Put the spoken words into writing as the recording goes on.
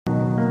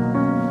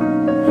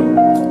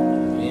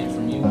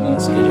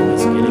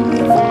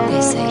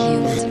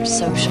They're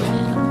social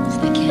animals.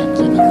 They can't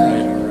live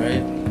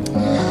alone.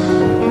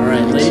 All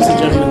right, ladies and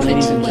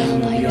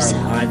gentlemen, we are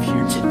live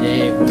here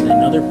today with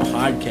another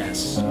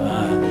podcast.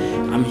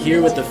 I'm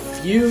here with a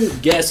few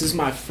guests. This is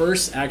my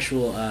first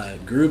actual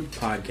group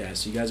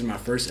podcast. You guys are my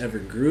first ever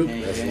group,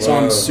 so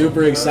I'm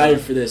super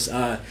excited for this.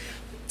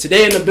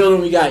 Today in the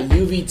building, we got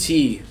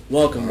UVT.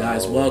 Welcome,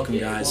 guys. Welcome,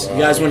 guys. You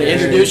guys want to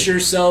introduce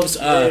yourselves?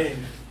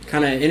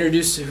 Kind of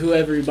introduce who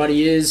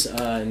everybody is,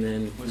 and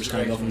then we'll just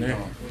kind of go from there.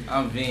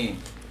 I'm Van.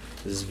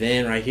 This is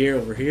Van right here,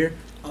 over here.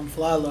 I'm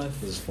Fly Life.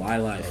 This is Fly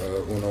Life.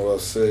 Uno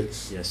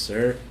L6. Yes,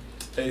 sir.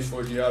 Ace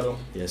Forgiato.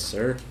 Yes,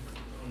 sir.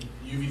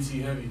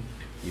 UVT Heavy.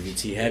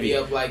 UVT Heavy. Be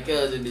up like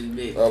cuz in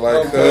this bitch. I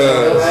like cuz.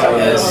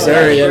 Yes,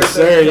 sir. Yes,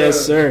 sir.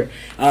 Yes, sir.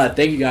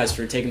 Thank you guys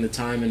for taking the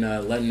time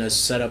and letting us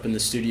set up in the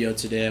studio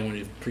today. I want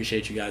to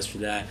appreciate you guys for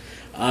that.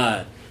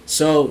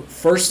 So,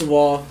 first of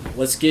all,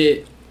 let's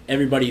get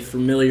everybody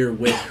familiar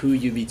with who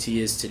UVT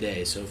is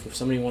today. So, if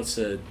somebody wants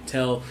to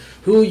tell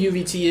who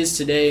UVT is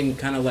today and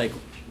kind of like,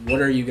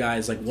 what are you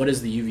guys, like, what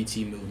is the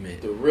UVT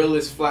movement? The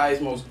realest, flyest,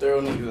 most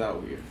thorough niggas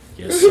out here.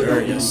 Yes,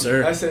 sir. Yes,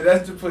 sir. I said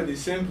that's to put it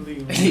simply.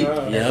 That's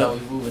how we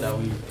move it out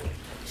here.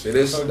 See,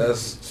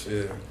 that's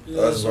shit.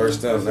 Us versus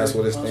them. That's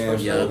what it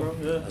stands Yeah, for.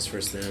 that's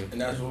first them.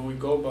 And that's what we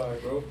go by,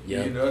 bro.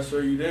 Yeah. Either us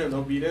or you them.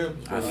 Don't be them.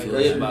 I feel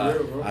that.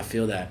 that. I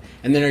feel that.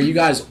 And then are you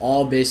guys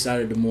all based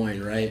out of Des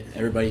Moines, right?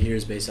 Everybody here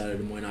is based out of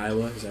Des Moines,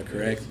 Iowa. Is that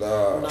correct?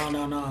 No.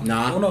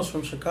 Nah? Uno's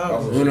from Chicago.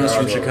 I'm Uno's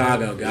from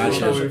Chicago. Chicago. Uno's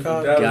Gotcha. from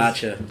Chicago.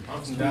 Gotcha.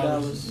 I'm from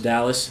Dallas.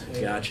 Dallas.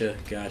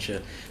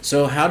 Gotcha.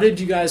 So how did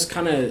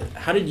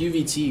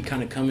UVT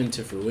kind of come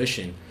into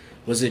fruition?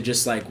 Was it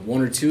just like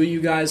one or two of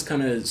you guys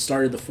kind of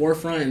started the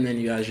forefront and then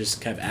you guys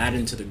just kept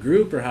adding to the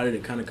group, or how did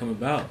it kind of come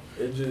about?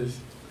 It just,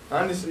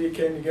 honestly, it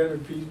came together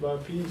piece by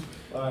piece.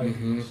 Like,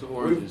 It's the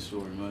origin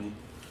story, money.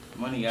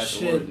 Money got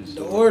the origin Shit,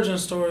 story. the origin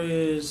story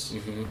is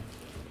Mm-hmm.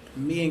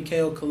 me and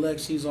KO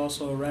Collects. He's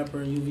also a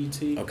rapper in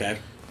UVT. Okay.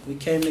 We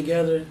came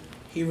together.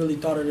 He really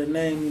thought of the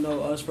name,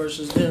 us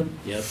versus them.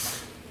 Yep.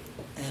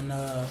 And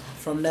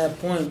from that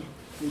point,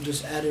 we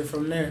just added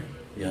from there.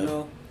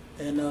 Yep.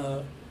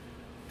 And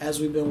as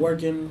we've been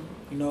working,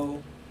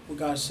 we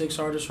got 6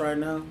 artists right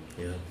now.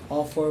 Yeah.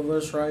 All 4 of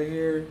us right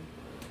here.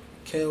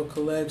 KO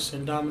Collects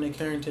and Dominic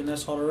Harrington,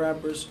 that's all the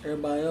rappers.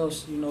 Everybody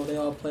else, they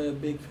all play a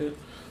big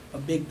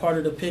part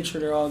of the picture.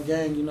 They're all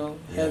gang, Yeah.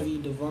 Heavy,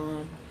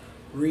 Devon,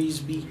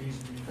 Reesby,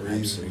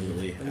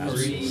 Absolutely.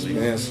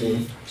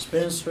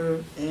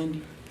 Spencer,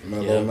 Andy,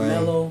 Mellow man.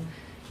 Mello,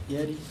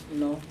 Yeti,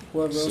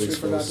 whoever else we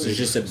forgot. So it's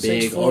just a 6'4"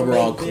 big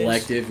overall big bitch.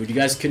 collective. Would you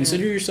guys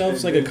consider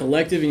yourselves like a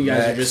collective, and you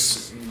guys are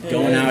just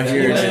going Yeah, out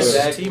here and yeah,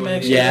 just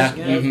T-Max, Yeah.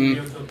 yeah.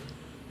 Mhm.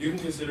 You can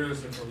consider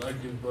us a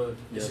collective, but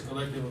it's a Yep.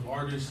 collective of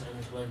artists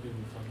and a collective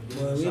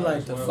of Well, we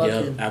like the well. fucking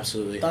Yep,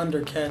 absolutely.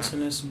 Thundercats in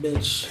this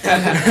bitch.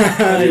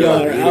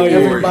 Y'all are out here.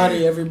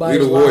 Everybody.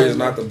 We the Warriors,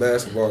 not the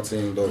basketball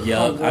team, though.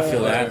 Yep, I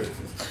feel that.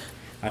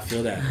 I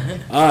feel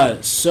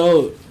that.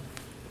 So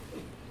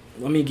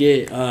let me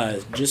get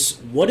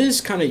just what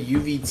is kind of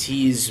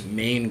UVT's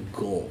main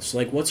goal? So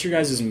like, what's your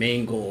guys'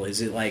 main goal?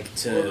 Is it like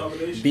to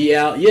be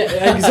out?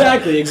 Yeah,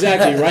 exactly,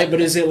 right.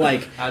 But is it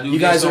like you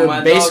guys are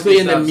basically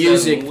in the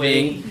music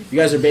thing? You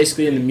guys are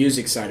basically in the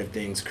music side of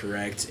things,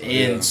 correct?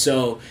 And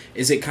so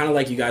is it kind of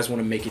like you guys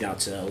want to make it out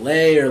to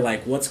LA, or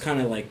like what's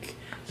kind of like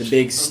the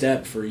big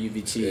step for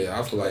UVT? Yeah,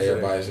 I feel like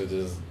everybody should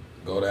just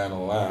go down the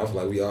line. I feel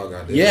like we all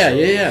got this.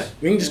 Yeah.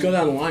 We can just go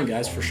down the line,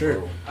 guys, for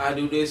sure. I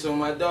do this on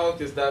my dog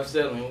to stop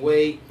selling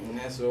weight, and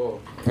that's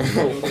all. I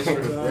do this for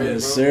the bread,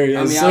 Yes, bro. sir,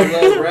 yes, I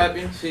sir. love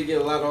rapping. Shit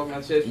get a lot off my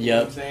chest. You know Yep.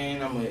 what I'm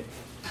saying? I'm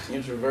a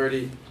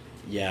introverted,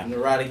 Yeah.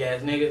 neurotic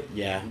ass nigga.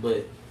 Yeah.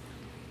 But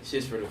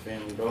shit's for the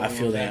family, bro. I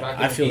feel You know what I'm saying? that. If I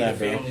couldn't feel feed that,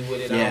 the bro. family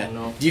with it, Yeah. I don't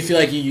know. Do you feel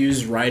like you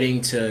use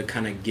writing to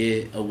kind of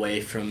get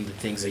away from the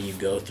things that you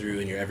go through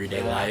in your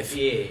everyday life?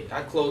 Yeah,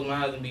 I close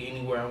my eyes and be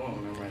anywhere I want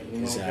when I'm writing. You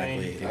know what I'm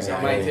saying? Like,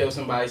 Exactly. I might tell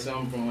somebody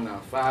something from when I'm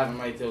 5. I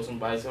might tell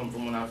somebody something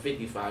from when I'm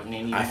 55, and they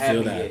ain't even I happy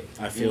feel that. yet.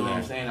 I You feel know what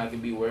I'm that. saying? I can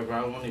be wherever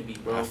I want to be,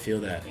 bro. I feel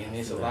that. And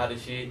it's I a feel lot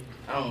of shit.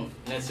 I don't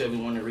necessarily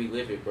want to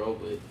relive it, bro,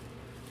 but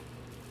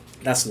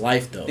That's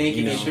life, though.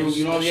 thinking you it know? through,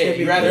 you know, It yeah, should be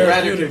you rather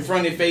therapeutic.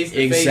 confront it face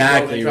to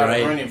Exactly, face, bro, than try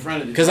right. to run in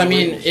front of it. Because I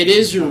mean, it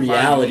is your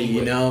reality,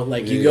 you know. know.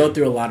 Like you Yeah. go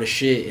through a lot of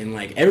shit, and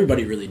like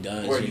everybody really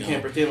does. Or you you know?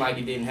 can't pretend like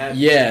it didn't happen.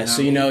 Yeah.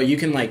 So you know, you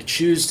can like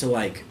choose to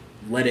like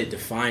let it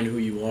define who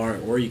you are,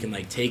 or you can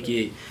like take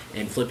it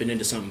and flip it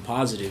into something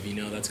positive. You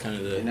know, that's kind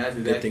of the And that's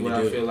good exactly thing what to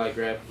I do. feel like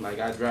rap. Like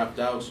I dropped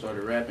out,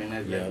 started rapping.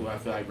 That's exactly Yeah. what I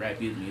feel like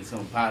rap gives me. It's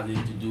something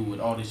positive to do with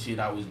all the shit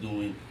I was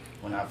doing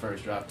when I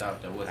first dropped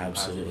out. That wasn't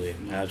Absolutely, positive.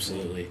 You know what I'm saying?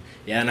 absolutely.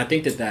 Yeah, and I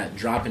think that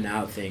dropping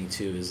out thing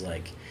too is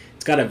like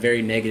it's got a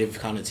very negative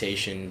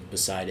connotation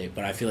beside it.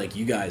 But I feel like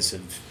you guys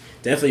have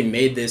definitely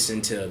made this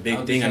into a big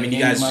I'll thing. just I mean, have you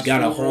gained guys my got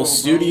a studio, whole bro.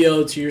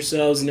 studio to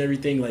yourselves and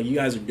everything. Like you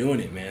guys are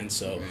doing it, man.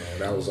 So Man,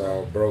 that was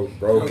all bro.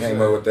 Bro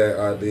came up with that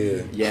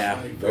idea.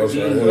 yeah, Those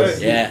are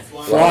his. yeah.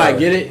 Fly,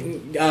 get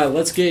it.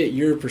 Let's get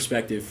your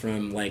perspective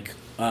from like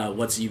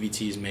what's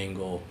UVT's main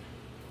goal.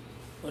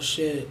 Well,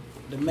 shit,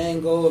 the main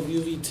goal of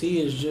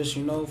UVT is just,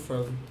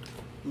 for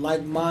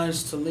like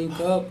minds to link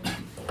up,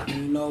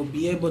 and, you know,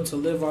 be able to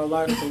live our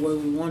life the way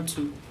we want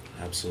to.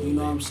 Absolutely. You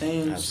know what I'm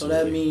saying? Absolutely. So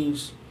that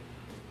means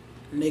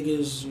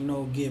niggas, you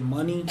know, get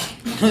money.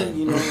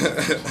 You know,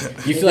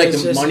 You feel like niggas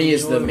the just money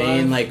is the enjoy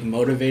main life. like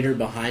motivator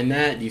behind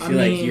that? Do you I feel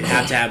like mean- you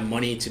have to have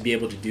money to be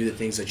able to do the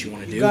things that you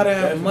want to do? You gotta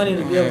have money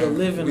to be able to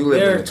live in We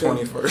live in the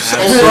America. 21st.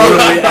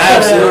 Absolutely,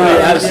 absolutely,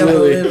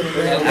 absolutely, Be able to live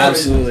in America.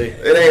 absolutely.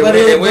 It ain't. But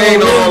We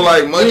ain't on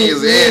like money we-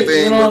 is we-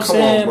 everything. You know But what I'm come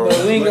saying? on, bro.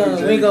 But we ain't Money's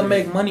gonna everything.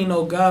 make money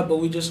no god. But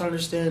we just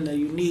understand that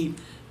you need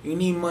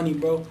money,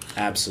 bro.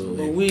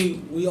 Absolutely.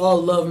 But we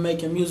all love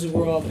making music.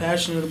 We're all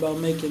passionate about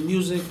making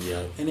music.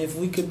 Yeah. And if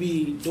we could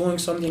be doing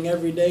something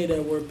every day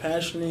that we're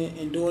passionate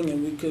in doing,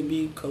 and we could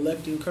be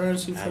collecting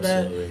currency for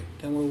that, Absolutely.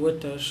 then we're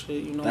with that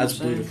shit. You know That's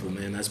what I'm saying? beautiful,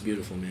 man. That's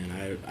beautiful,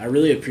 man. I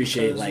really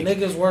appreciate 'Cause like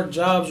niggas work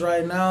jobs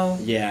right now,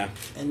 yeah.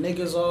 and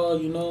niggas all,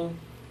 you know,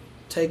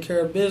 take care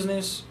of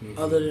business. Mhm.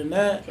 Other than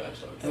that,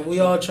 and we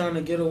all trying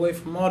to get away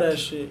from all that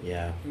shit.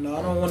 Yeah, You know,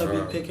 I don't want to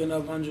Right. be picking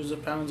up hundreds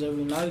of pounds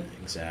every night.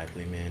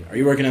 exactly, man. Are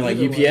you working at like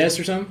Either way. UPS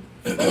or something?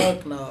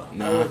 Fuck no. I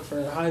Nah. work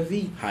for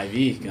Hy-Vee,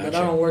 Hy-Vee, but I gotcha.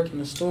 don't work in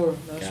the store.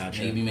 That's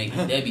Gotcha. They be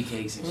making Debbie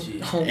cakes and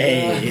shit. Oh,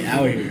 Hey, God.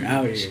 out here,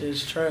 out here,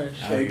 Shit's trash.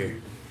 out here.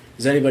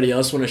 Does anybody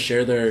else want to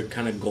share their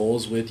kind of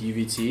goals with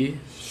UVT?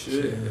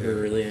 Shit. Or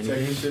really anything?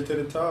 Taking shit to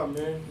the top,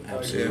 man. Like,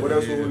 Absolutely. what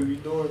else would we be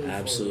doing? this for,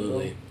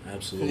 Absolutely,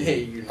 absolutely. Hey,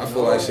 you I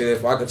feel like shit.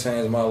 If I could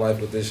change my life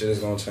with this shit, it's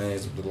gonna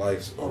change the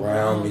lives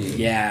around me.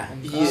 Yeah.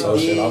 So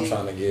shit, I'm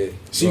trying to get.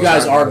 So you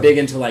guys are big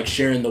into like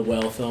sharing the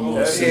wealth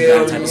almost, and Yeah,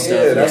 that type of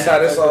stuff. yeah. That's how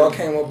this all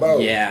came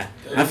about. Yeah.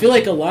 I feel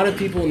like a lot of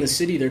people in the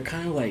city, they're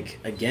kind of like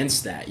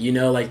against that, you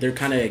know, like they're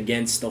kind of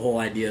against the whole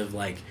idea of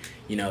like,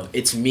 you know,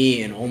 it's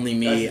me and only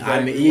me. That's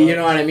exactly you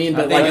know what I mean? I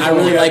But think like, that's I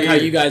really what like we how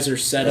fear. you guys are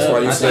set That's up. why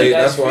you I say. think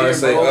That's that's why I fear,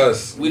 say bro.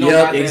 us. We don't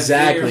Yep, got that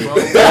exactly. fear, bro.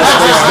 That's just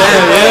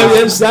them.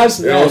 Yeah, that's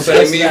They don't say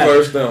that's me that.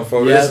 first, them.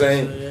 For Yep. this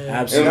ain't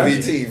Absolutely.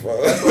 MVT,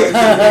 bro.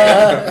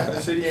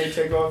 The city ain't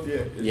take off yet.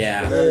 It's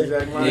Yeah. that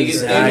exact mindset. Niggas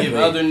Exactly. think if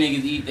other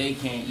niggas eat, they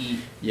can't eat.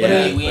 Yeah.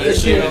 We It ain't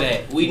should- sure of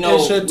that. We know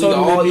it should we totally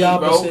all be eat, bro,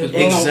 opposite, because bro.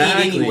 we Exactly.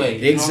 gonna eat anyway. You know what I'm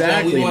saying?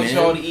 Exactly, We want man.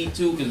 y'all to eat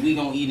too, because we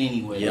gonna eat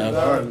anyway. Yep.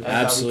 That's how we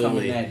Absolutely.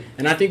 coming at it.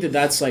 And I think that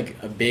that's like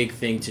a big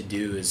thing to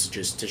do is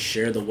just to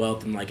share the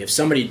wealth. And like if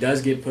somebody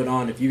does get put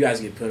on, if you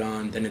guys get put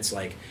on, then it's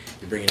like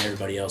you're bringing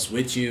everybody else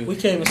with you. We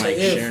can't even like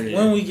say sharing if. it.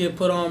 When we get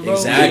put on, bro.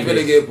 Exactly.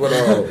 We finna get put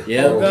on.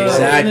 Yep, Oh, bro.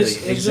 exactly, It's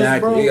just,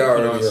 exactly. We Put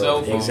already on cell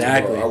up. phone.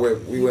 Exactly.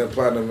 We went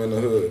platinum in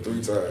the hood 3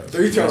 times.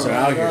 3 You guys times. are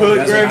out here. Hood You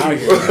guys are out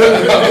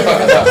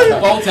Grammy. here.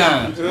 4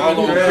 times. All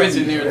on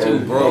prison there too.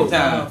 Bro. 4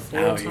 times. 4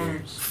 Out here.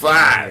 times.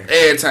 5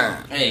 every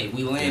time. Hey,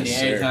 we landed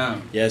Yes, every sir.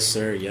 time. Yes,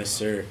 sir. Yes,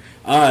 sir.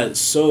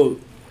 So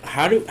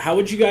how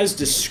would you guys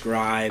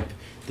describe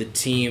the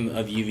team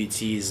of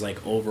UVT's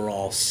like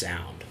overall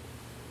sound?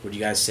 Would you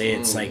guys say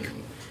it's like,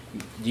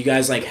 do you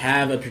guys like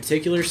have a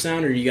particular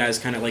sound, or do you guys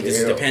kind of like does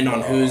it Yeah. depend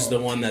on who's the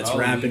one that's Oh,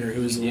 rapping we- or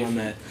who's we the one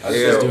that Yeah.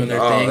 is doing their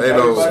thing? Ain't no,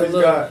 Everybody's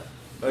Look. got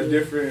a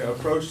different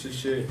approach to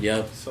shit.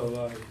 Yep. So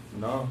like,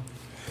 no.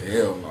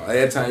 hell no.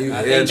 Every time you I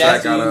hear a think that's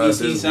track the out of us,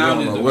 UVT you sound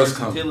don't is know the what's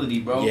coming. versatility,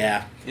 bro.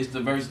 Yeah. It's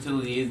the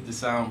versatility is the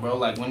sound, bro.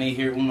 Like when they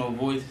hear Uno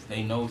voice,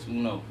 they know it's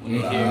Uno. When they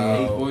hear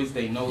Wow. Ace voice,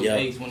 they know it's Yep.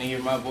 Ace. When they hear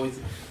my voice,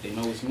 they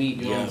know it's me.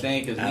 You know what I'm Yep.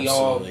 saying? Because we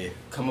all Absolutely.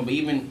 come up.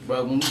 Even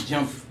bro, when we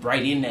jump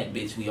right in that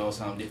bitch, we all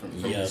sound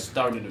different from Yep. the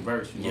start of the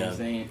verse. You know what Yep. I'm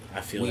saying?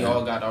 I feel We that.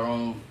 all got our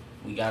own.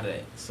 We got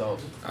that. So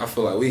I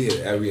feel like we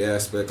hit every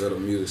aspect of the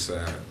music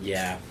side.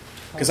 Yeah.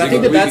 Because I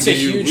think that We that's a could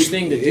give you- huge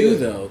thing to do, yeah.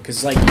 though.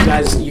 Because, like, you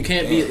guys, you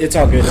can't be... It's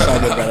all good. It's all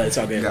good, brother. It's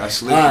all You good. got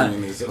slippery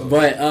in this.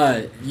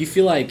 But you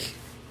feel like,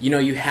 you know,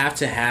 you have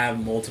to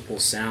have multiple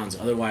sounds.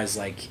 Otherwise,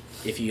 like,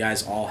 if you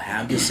guys all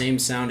have the same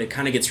sound, it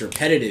kind of gets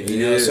repetitive, you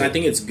know? Yeah. So I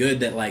think it's good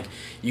that, like,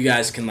 you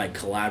guys can, like,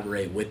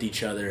 collaborate with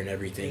each other and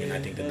everything. And I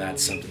think that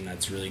that's something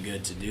that's really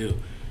good to do.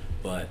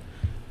 But...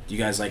 do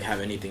you guys like have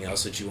anything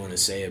else that you want to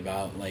say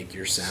about like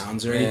your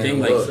sounds or anything?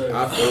 Man, Like, look,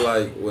 I feel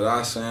like with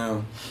our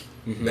sound,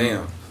 mhm.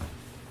 damn,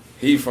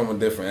 he from a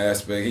different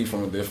aspect. He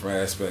from a different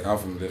aspect. I'm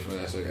from a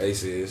different aspect.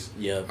 Ace is.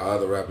 Yep. Our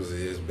other rappers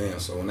is Ben.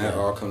 So when that Yeah.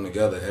 all come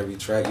together, every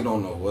track, you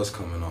don't know what's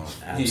coming on.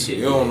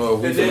 Absolutely. You don't know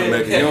if we finna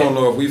make it. You don't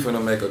know if we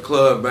finna make a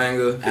club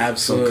banger,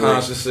 Absolutely. some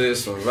conscious shit,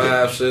 some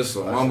vibe shit,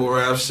 some mumble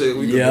rap shit.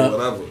 We can Yeah. do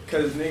whatever.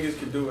 Cause niggas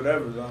can do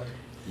whatever. Like,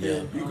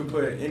 Yeah. you can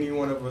put any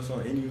one of us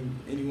on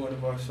any one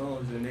of our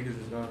songs, and niggas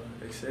is gonna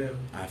excel.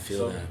 I feel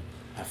So- that.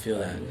 I feel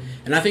that.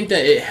 And I think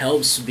that it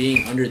helps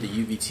being under the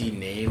UVT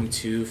name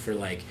too for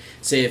like,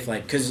 say if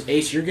like, cause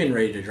Ace, you're getting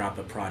ready to drop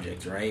a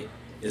project, right?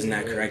 Isn't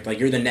that Yeah. correct? Like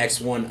you're the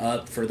next one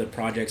up for the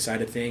project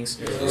side of things.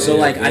 Yeah. So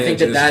like, I Ben think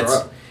that just that's,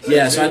 dropped.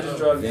 yeah, so Ben just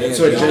dropped- Ben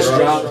so it just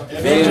dropped.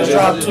 Ben just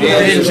dropped two Ben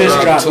days just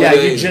ago. dropped. 2 Yeah,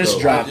 you days just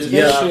ago. dropped. Just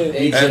Yeah.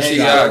 shit. You just FTI,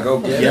 dropped. go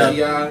get Yep.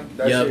 it.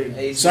 That Yep.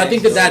 shit. So I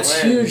think that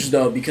that's huge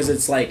though because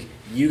it's like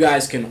you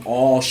guys can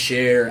all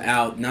share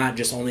out, not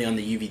just only on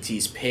the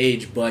UVT's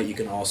page, but you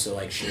can also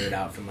like share it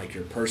out from like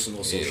your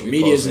personal social we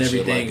medias and posting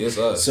shit everything. like it's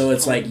us. So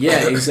it's like,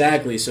 yeah,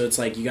 exactly. So it's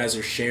like you guys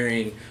are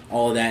sharing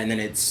all of that, and then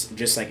it's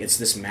just like it's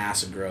this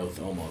massive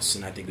growth almost.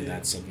 And I think that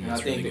that's something And I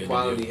that's think really the good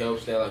quality to do.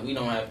 helps that like we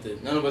don't have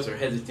to. None of us are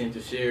hesitant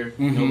to share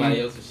Mhm.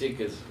 nobody else's shit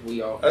because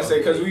we all. I say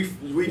because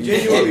we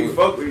genuinely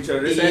fuck with each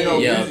other. This ain't no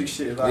Yeah. music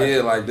shit. Like,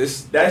 Yeah, like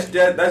this. that's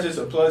just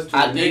a plus to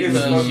I it. dig Niggas the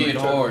fuck with shit each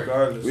other hard.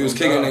 regardless. We was So,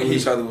 kicking dog, it with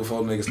each other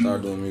before niggas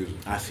started doing music.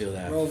 I feel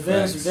that. Bro,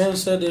 Facts.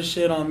 Vince said this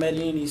shit on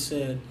Medellin. He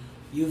said,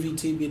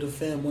 UVT be the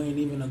fam, we ain't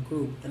even a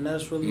group. And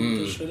that's really what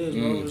this shit is,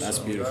 bro. That's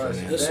So, beautiful,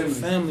 guys, man. It's a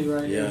family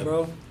right Yeah. here,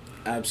 bro.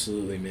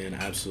 Absolutely, man.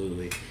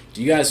 Absolutely.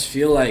 Do you guys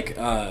feel like,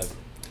 man,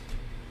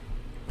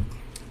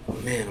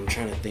 I'm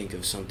trying to think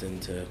of something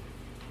to,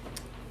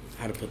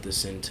 how to put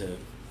this into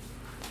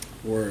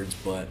words,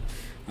 but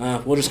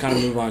we'll just kind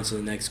of move on to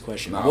the next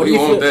question. Nah, What do we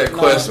you want feel- that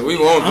question. We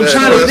want I'm that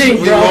trying to question.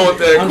 think, We bro. want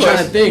that I'm question. trying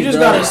to think, You just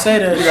bro. gotta say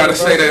that You gotta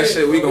shit, say bro. that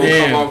shit. We gonna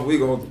Man. come off. We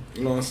gonna,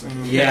 you know what I'm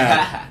saying?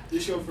 Yeah.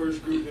 This your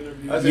first group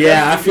interview. I said,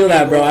 Yeah, I feel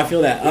that, bro. I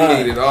feel that.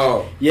 We need it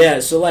all. Yeah,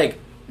 so like,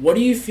 what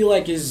do you feel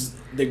like is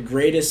the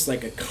greatest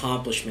like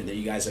accomplishment that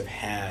you guys have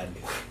had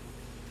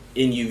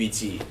in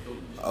UVT?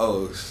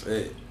 Oh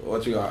shit!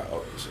 What you got?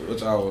 What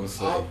y'all want to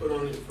say? I'll put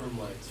on it from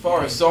like. As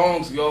far as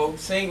songs go,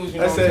 singles, you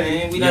know I what I'm said-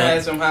 saying? We done Yeah.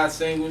 had some hot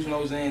singles, you know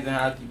what I'm saying, in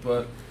hockey,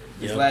 but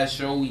this Yep. last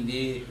show we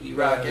did, we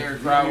rock Yeah. every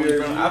crowd we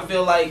Yeah. from. I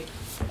feel like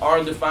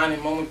our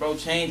defining moment, bro,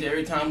 change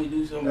every time we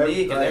do something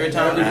big. Cause every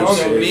time we do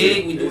Absolutely. something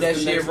big, we do It's that the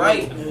shit next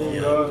right. level.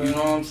 Yeah. You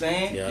know what I'm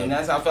saying? Yeah. And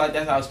that's I feel like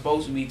that's how it's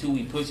supposed to be too.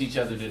 We push each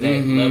other to that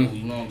Mhm. level.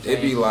 You know what I'm saying?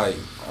 It be like,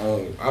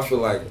 I feel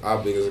like our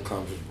biggest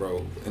accomplishment,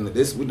 bro. And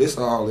this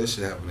all this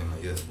shit happened in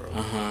a year, bro.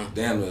 Uh-huh.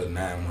 Damn near 9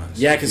 months.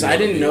 Yeah, because I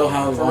didn't know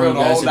how For long real, you the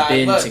guys whole have been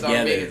 9 months, our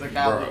together. biggest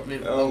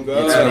accomplishment. Oh, God.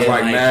 It It's took been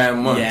like 9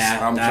 months.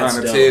 yeah, I'm that's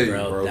trying to dope, tell you,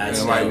 bro. bro. That's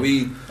And like dope.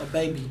 we A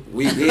baby. did.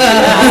 You know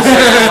what I'm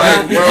saying?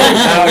 Like, bro,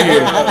 Out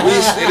here.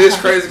 it is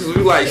crazy because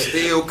we like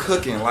still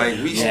cooking. Like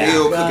we Yeah.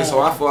 still cooking. So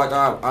I feel like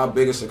our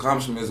biggest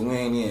accomplishment is we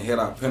ain't even hit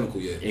our pinnacle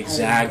yet.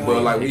 Exactly.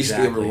 But like we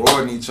exactly. still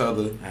rewarding each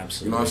other.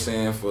 Absolutely. You know what I'm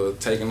saying, for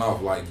taking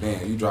off. Like,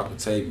 damn, you drop a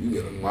tape, you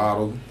get a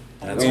bottle.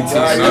 That's We awesome.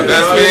 teaching Yeah. up.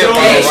 That's Yeah. big, bro.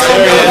 Hey, Right so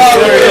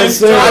there. Yes,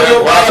 sir. I know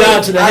Shout about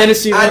out to the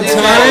Hennessy one just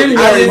time. had, You I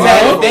already just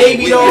had know. a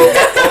baby though. Real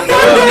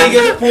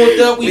niggas pulled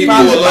up. We We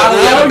popped pull a up, bottle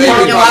we out got the a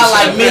parking baby lot bottle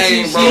like of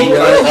missing champagne, shit.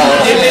 bro. Them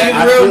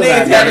I real feel niggas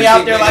that. had me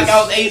out there Niggas- like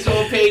I was Ace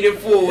on paid in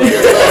full. Bro.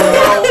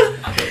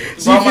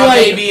 So you Brought feel my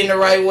like- baby in the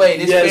right way.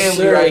 This Yes, family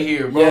sir. right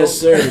here, bro. Yes,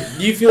 sir.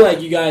 Do you feel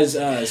like you guys,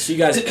 so you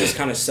guys just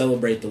kind of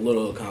celebrate the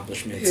little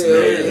accomplishments? Yeah,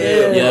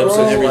 and yeah, so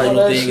bro. every Like,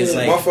 little that thing is shit.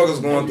 like,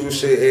 Motherfuckers going through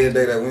shit every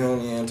day that we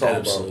don't even talk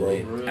absolutely,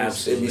 about, bro. It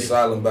absolutely. be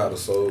silent about it.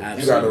 So you gotta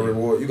Absolutely.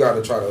 reward. You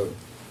gotta try to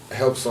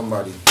help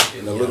somebody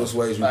in the littlest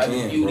ways you Like,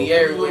 can, beauty bro.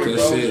 everywhere, Good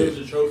bro. shit. Deserves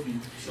a trophy.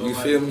 So You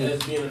like, feel me?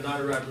 as being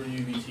not a rapper in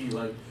UVT,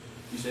 like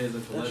you say, as a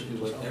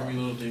collective, like every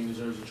little thing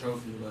deserves a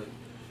trophy. Like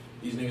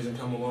these niggas have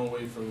come a long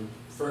way from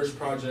first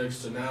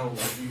projects to now.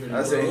 Like you hear the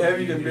I say world,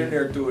 Heavy you done hear- been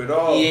there through it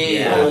all.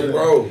 Yeah.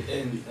 Bro,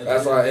 And at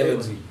that's the our end of the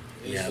energy. day,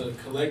 It's Yeah. a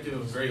collective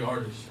of great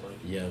artists. Like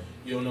Yeah.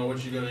 you don't know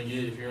what you're gonna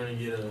get if you're gonna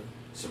get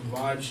some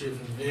vibe shit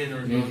from Vin,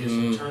 or if you're gonna get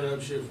some turn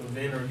up shit from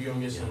Vin, or if you're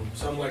gonna get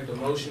some like the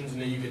motions,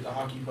 and then you get the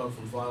hockey puck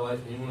from Fly Life,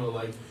 and you know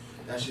like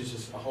that shit's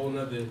just a whole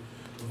nother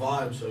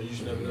vibe. So you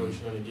just never know what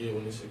you're gonna get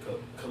when it's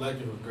a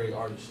collective of great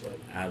artists. Like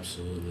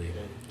Absolutely.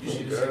 you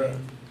see the Okay. same.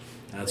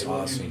 That's They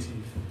love awesome. UVT.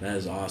 That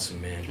is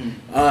awesome,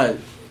 man.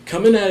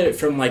 Coming at it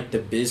from like the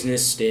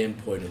business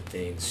standpoint of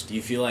things, do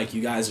you feel like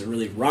you guys are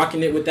really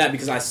rocking it with that?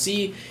 Because I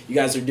see you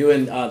guys are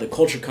doing the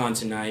CultureCon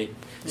tonight.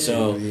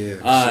 So,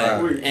 Yeah.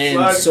 and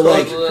Slide so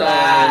like, culture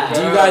con, do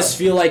you God. guys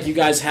feel like you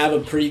guys have a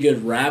pretty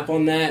good rap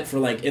on that for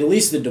like at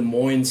least the Des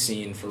Moines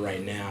scene for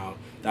right now?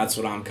 That's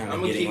what I'm kind of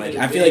I'ma getting. keep Like, it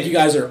a I feel like bit. you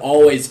guys are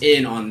always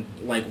in on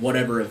like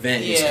whatever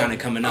event is Yeah. kind of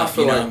coming I up.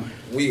 feel You like know,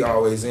 we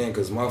always in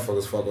because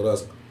motherfuckers fuck with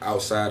us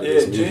outside of Yeah,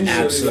 this music.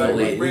 genuinely,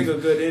 Absolutely. like, we bring a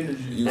good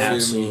energy. You feel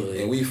Absolutely.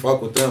 me? And we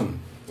fuck with them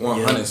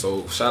 100. Yeah.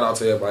 So shout out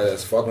to everybody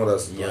that's fucking with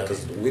us. Yeah.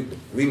 Because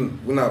we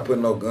not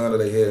putting no gun to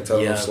their head and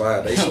telling Yeah. them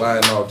slide. They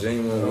sliding off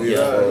genuine. We,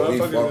 Yeah. we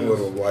fucking with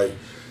them. Like,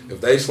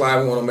 if they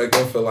slide, we want to make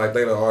them feel like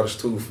they the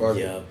artist too. Fuck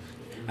it. yeah.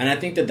 And I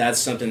think that that's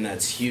something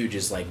that's huge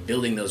is like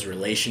building those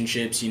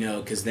relationships, you know,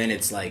 because then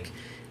it's like,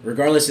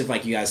 regardless if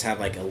like you guys have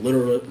like a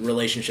little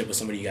relationship with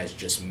somebody you guys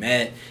just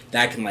met,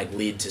 that can like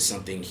lead to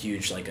something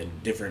huge, like a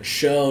different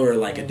show or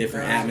like a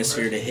different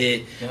atmosphere to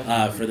hit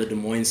for the Des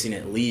Moines scene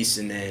at least.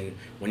 And then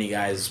when you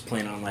guys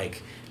plan on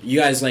like, you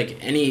guys like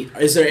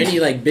is there any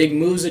like big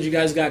moves that you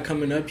guys got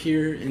coming up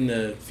here in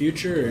the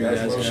future? Or you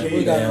That's guys what got, we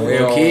We got Yeah, we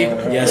we key?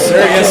 on- Yes sir,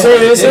 yes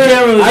sir, yes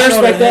sir. I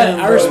respect that.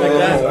 I respect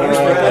that. I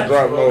respect that.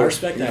 Drop low. I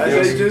respect that.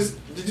 I say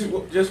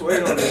just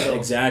wait on it. though.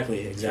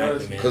 Exactly, man.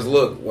 Because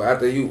look,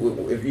 after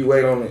if you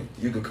wait on it,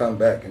 you can come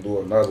back and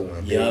do another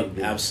one. Yep, Then you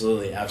do-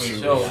 absolutely, For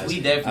absolutely. sure. guys. We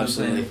definitely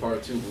Absolutely. planning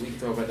part 2, but we can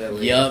talk about that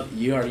later. Yep,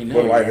 you already know.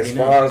 But like you as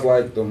already far as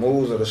like the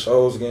moves of the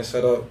shows getting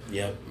set up,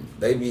 Yep.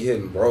 they be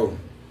hitting bro.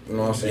 You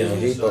know what I'm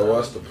saying? Yeah. He throw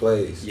us the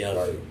plays. Yeah.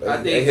 Like, I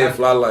they think hit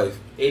Fly Life.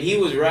 And he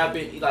was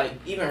rapping, like,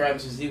 even rapping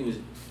since he was,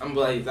 I'm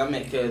like, I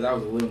met cuz I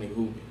was a little nigga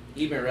hooping.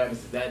 He been rapping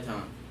since that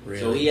time. Really?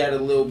 So he had a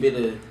little bit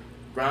of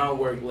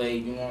groundwork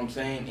laid, you know what I'm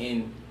saying?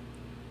 And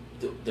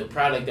the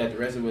product that the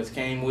rest of us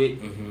came with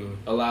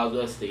allows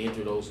us to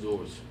enter those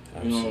doors.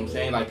 You know what I'm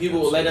saying? Like, people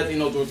will let us in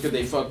those doors because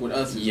they fuck with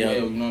us as well,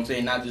 you know what I'm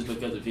saying? Not just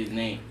because of his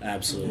name.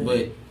 Absolutely.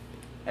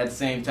 But at the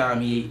same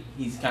time,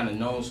 he's kind of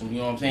known some, you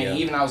know what I'm saying?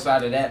 Yeah. Even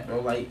outside of that, bro,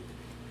 like,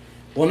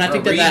 Well, and I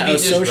think bro, that we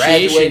just association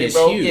graduated, is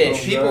bro. huge.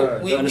 Yeah, people,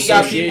 we That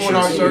got people in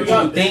our association is circle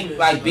who huge. think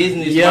like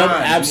business Yep,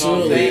 minds.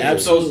 absolutely, You know what I'm saying?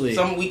 absolutely.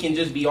 So some we can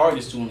just be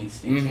artists doing these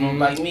things. You know, Mhm.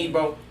 like me,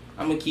 bro.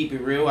 I'm gonna keep it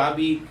real. I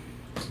be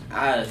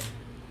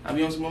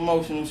on some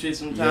emotional shit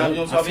sometimes. Yep, You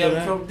know, so I I be feel having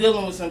that. trouble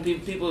dealing with some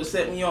people. People that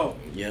set me off.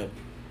 Yep.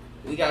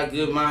 We got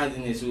good minds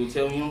in this who will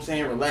tell me, you know what I'm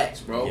saying? Relax,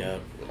 bro.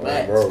 Yep.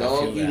 Relax, Oh, bro, I dog.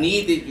 feel You that.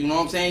 need it. You know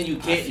what I'm saying? You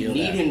can't. You feel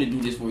need that. him to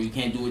do this for you. You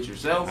can't do it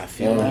yourself. I You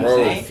feel know that. what I'm Bro,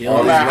 saying? feel No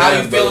that. matter how you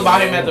Man, feel bro.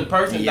 about him as a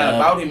person, it's Yeah. not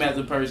about him as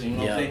a person. You know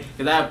what Yeah. I'm saying?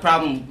 Because I have a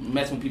problem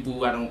messing with people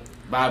who I don't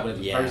vibe with as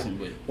a Yeah. person.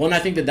 But Well, and I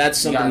think that that's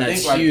You something gotta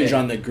that's think like huge that.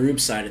 on the group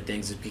side of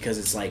things, is because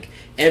it's like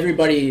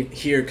everybody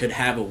here could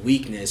have a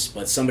weakness,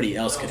 but somebody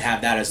else could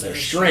have that as their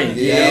strength.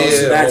 You know?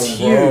 So Yeah, that's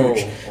bro.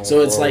 huge. Oh,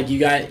 So it's bro. like you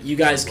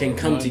guys can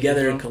come Bro.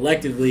 together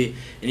collectively,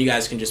 and you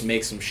guys can just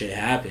make some shit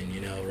happen.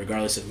 You know,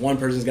 regardless if one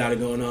person's got it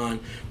going on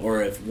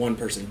or if one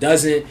person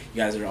doesn't. You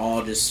guys are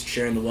all just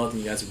sharing the wealth,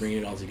 and you guys are bringing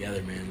it all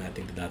together, man. And I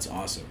think that that's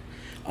awesome.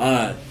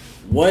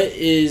 What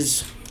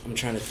is? I'm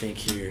trying to think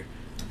here.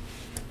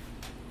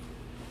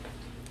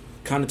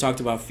 Kind of talked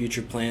about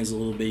future plans a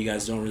little bit. You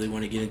guys don't really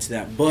want to get into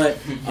that, but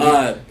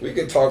We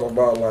could talk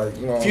about, like,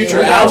 you know, Future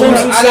I albums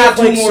and got stuff,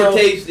 two like, more so-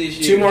 tapes this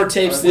year. 2 more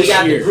tapes We this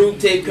got year. the group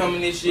tape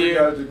coming this We year.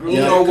 got the group You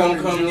tape know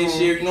coming one coming this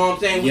June. year. You know what I'm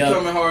saying? We Yep.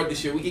 coming hard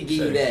this year. We can give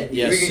you that.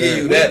 Yes, we can sir. give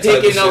you We that type of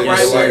picking shit. up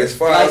right Like, where- as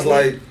far as,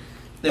 like,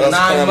 The us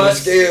 9 climbing the months.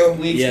 scale.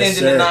 We Yes, extended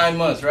sir. the 9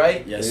 months,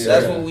 right? Yes, sir.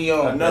 That's what we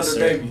on. Another sir.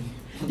 baby.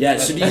 Yeah.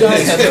 So do you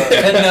guys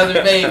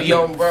Another baby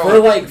on,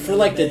 bro. for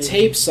like the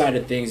tape side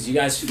of things? Do you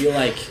guys feel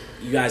like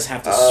you guys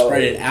have to Oh.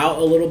 spread it out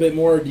a little bit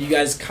more? Or do you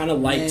guys kind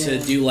of like to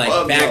Man. do like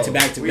Fuck back no. to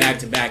back to We- back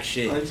to back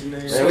shit? Man,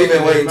 we've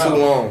been waiting too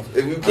long.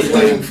 If we keep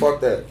waiting, fuck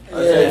that. I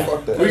say Yeah.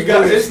 fuck that. We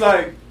got it's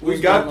like we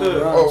got What's going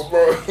the on, Oh,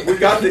 bro. we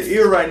got the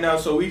ear right now,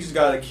 so we just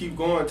gotta keep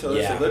going till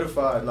it's Yeah.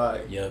 solidified.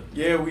 Like, Yep.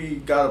 yeah,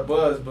 we got a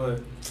buzz,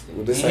 but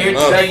Well, this And ain't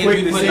here's the enough. thing, Quick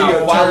we to putting see out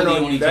your quality turn on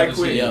on you each that other's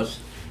quick. shit. Yep.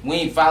 We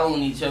ain't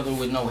following each other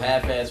with no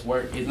half-ass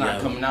work. It's not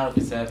Yeah. coming out if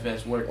it's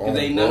half-ass work. Oh, Because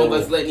ain't none of bro.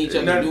 us letting each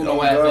other None- do no oh,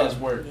 half-ass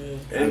God. work.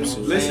 and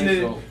Absolutely.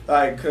 listening,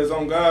 like, cause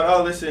on God,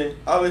 I'll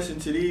listen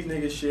to these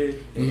niggas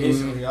shit, and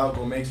instantly I'll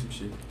go make some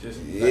shit. Just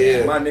Yeah.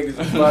 like, my niggas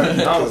inspired.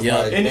 I don't-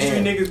 Yeah.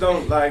 Industry Damn. niggas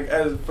don't like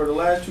as for the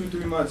last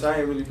 2-3 months. I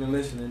ain't really been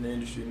listening to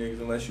industry niggas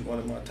unless you one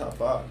of my top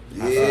 5.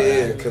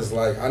 Yeah, cause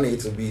like I need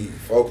to be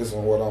focused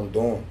on what I'm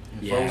doing.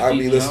 Yeah. I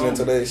be listening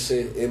to that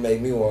shit. It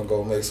make me want to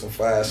go make some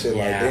fire shit.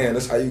 Yeah. Like, damn,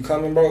 this how you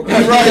coming, bro? Right,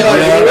 like,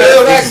 Yeah, for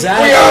real, like,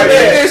 exactly. we out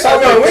there. This, I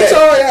mean, we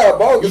y'all, yeah,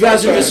 bro. You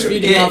guys are just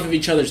feeding Yeah. off of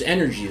each other's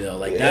energy, though.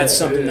 Like that's Yeah.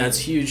 something that's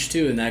huge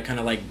too, and that kind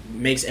of like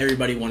makes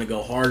everybody want to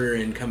go harder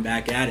and come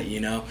back at it, you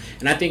know.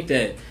 And I think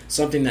that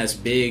something that's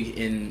big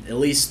in at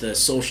least the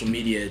social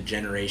media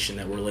generation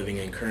that we're living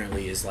in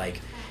currently is like,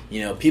 you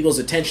know, people's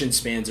attention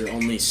spans are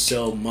only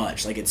so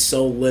much. Like it's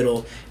so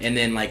little, and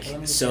then like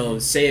so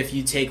say if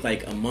you take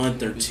like a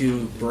month or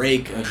 2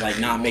 break of like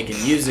not making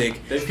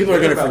music, They people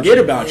are gonna forget forget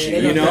about about you. you,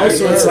 Yeah, you they know. don't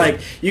So care. it's like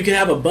you can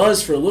have a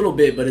buzz for a little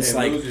bit, but it's And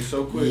like lose it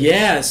so quick.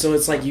 yeah. So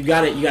it's like you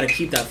gotta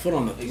keep that foot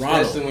on the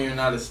throttle. Especially when you're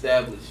not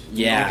established.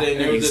 You Yeah, know what I'm saying?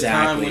 There was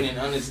exactly. a time when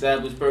an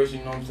unestablished person,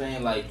 you know what I'm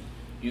saying, like,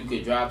 you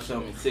could drop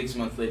something and 6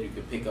 months later you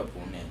could pick up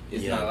on that.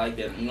 It's Yeah. not like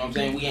that. You know what I'm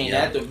saying? We ain't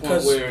Yeah. at the point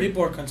Because where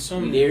people are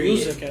consuming There he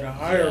music at a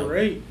higher Yeah.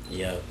 rate.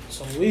 Yeah.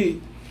 So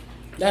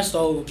that's the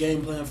whole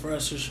game plan for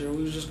us this year.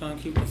 We was just gonna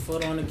keep the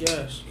foot on the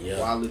gas. Yeah.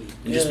 quality.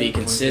 And just be Yeah.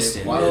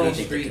 consistent. Quality I think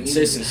the street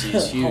consistency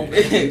is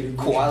huge.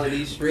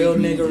 Quality street Real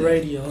music. nigga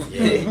radio.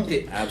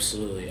 Yeah,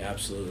 absolutely,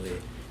 absolutely.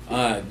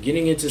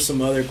 Getting into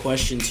some other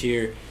questions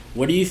here.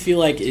 What do you feel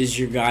like is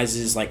your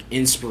guys' like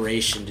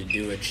inspiration to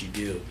do what you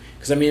do?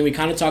 Because I mean, we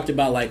kind of talked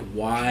about like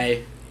why,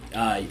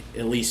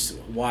 at least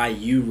why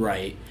you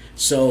write.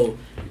 So,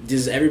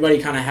 does everybody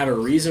kind of have a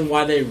reason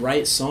why they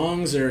write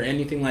songs or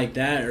anything like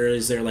that, or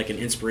is there like an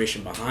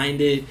inspiration behind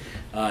it?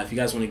 If you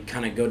guys want to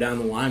kind of go down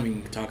the line, we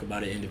can talk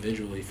about it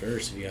individually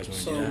first. If you guys want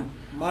to do So that.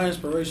 my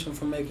inspiration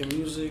for making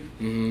music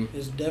Mm-hmm.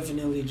 is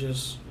definitely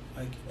just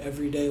like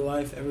everyday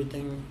life,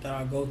 everything that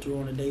I go through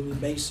on a daily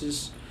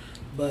basis.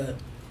 But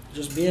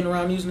just being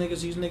around these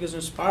niggas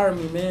inspire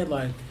me, man.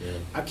 Like Yeah.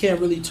 I can't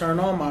really turn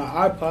on my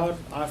iPod,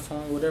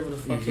 iPhone, whatever the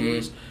fuck Mhm. it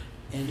is,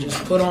 and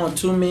just put on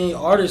too many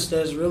artists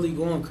that's really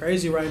going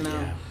crazy right now.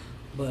 Yeah.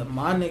 But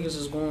my niggas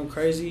is going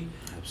crazy.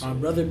 Absolutely.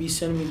 My brother be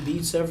sending me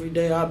beats every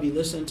day. I'll be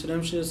listening to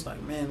them shits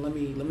like, man, let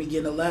me get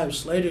in the lab,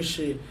 Slater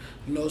shit,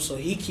 you know. So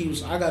he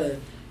keeps. I gotta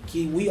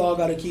we all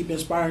gotta keep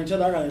inspiring each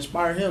other. I gotta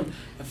inspire him.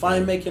 If I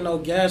ain't making no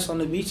gas on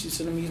the beats he's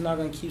sending me, he's not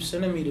gonna keep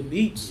sending me the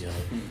beats. Yeah.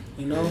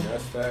 You know.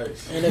 That's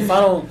facts. And if I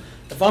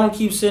don't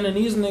keep sending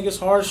these niggas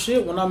hard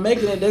shit, when I'm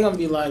making it, they're gonna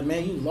be like,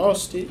 man, you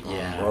lost it.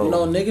 Yeah. Bro. You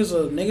know,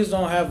 niggas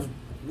don't have.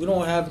 We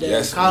don't have that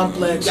Yes,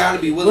 complex. You gotta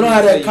be We willing don't to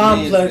have say that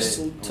you mean complex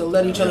that. to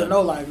let each other Yeah.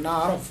 know, like,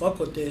 nah, I don't fuck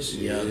with this.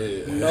 Yeah.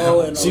 You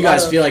know, and So a you guys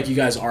lot of- feel like you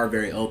guys are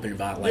very open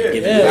about like Yeah.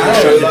 giving Yeah.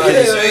 constructive Yeah.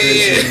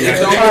 criticism. Yeah.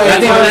 I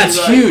think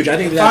that's huge. I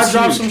think If I that's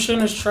drop huge. some shit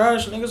that's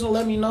trash, niggas will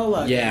let me know,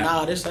 like, Yeah.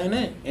 nah, this ain't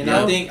it. And You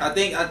know? I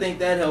think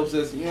that helps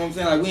us. You know what I'm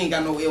saying? Like we ain't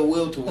got no ill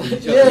will towards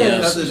each other Yeah.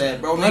 because of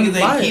that, bro. Niggas ain't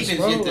Unbiased, keeping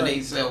bro, shit to like-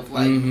 themselves.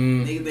 Like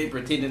Mhm. niggas, they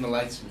pretending to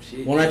like some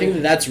shit. Well, and I think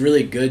that that's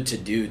really good to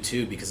do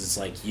too, because it's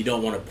like you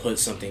don't want to put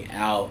something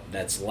out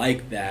that's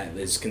like that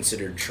is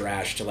considered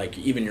trash to like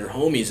even your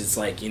homies. It's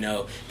like, you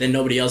know, then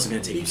nobody else is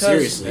gonna take Because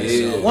you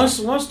seriously. Yeah.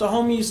 So. Once the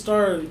homies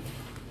start,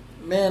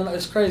 man,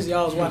 it's crazy.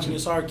 I was watching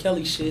this R.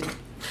 Kelly shit.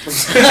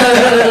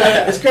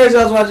 It's crazy.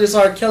 I was watching this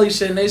R. Kelly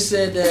shit, and they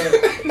said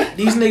that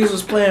these niggas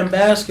was playing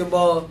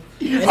basketball,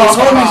 and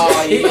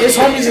his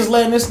homies is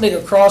letting this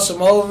nigga cross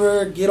him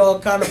over, get all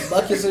kind of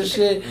buckets and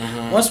shit.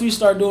 Uh-huh. Once we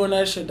start doing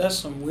that shit, that's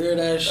some weird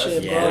ass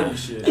shit, yeah. bro.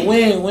 Shit. And we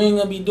ain't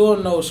gonna be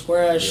doing no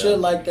square ass Yeah. shit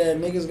like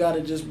that. Niggas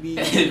gotta just be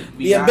a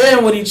Beyond-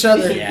 band with each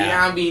other. Yeah.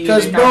 Beyond being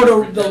Cause even bro,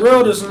 the counterproductive.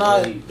 real is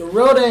not the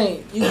real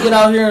ain't. You get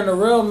out here in the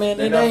real, man.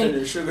 They It not ain't.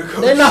 finna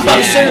sugarcoat They not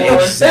shit. saying Yeah,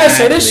 they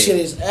say this exactly. shit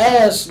is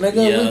ass, nigga.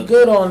 Yeah. We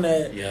good on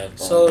that. Yeah.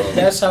 So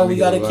that's how we We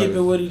gotta get keep like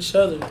it with each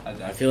other.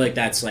 I feel like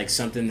that's like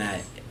something that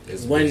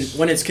It's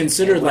when it's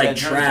considered Yeah, like when it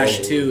turns trash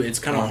over. too, it's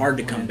kind of hard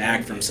to When come it back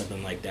turns from over.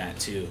 something like that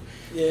too.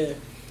 Yeah,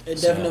 it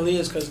So- definitely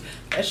is. Cause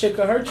that shit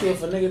could hurt you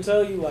if a nigga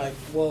tell you like,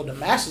 well, the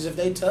masses if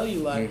they tell you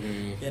like,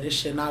 Mhm. yeah, this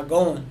shit not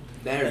going.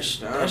 That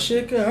There's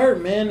shit could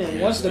hurt, man. And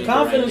Yeah. once the Ain't the right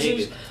confidence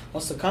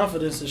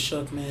nigga. is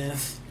shook, man,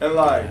 And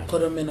like,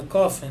 put them in the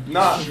coffin.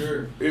 nah,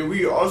 Sure. and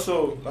we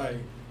also like,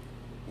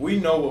 we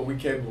know what we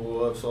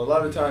capable of. So a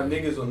lot of times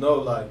niggas will know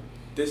like,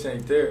 this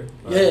ain't there.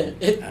 Like, Yeah,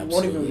 it won't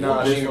Absolutely. even. Nah,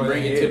 Won't this even one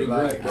bring ain't it to the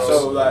like, group, bro.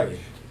 so like,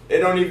 it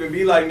don't even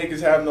be like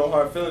niggas have no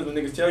hard feelings when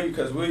niggas tell you,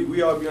 cause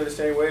we all be on the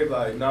same wave.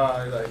 Like,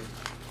 nah, like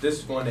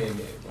this one ain't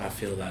it. I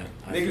feel that.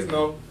 I feel Niggas that.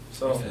 know. I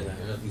So, feel that.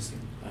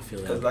 I feel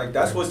that. cause like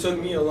that's what took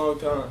me a long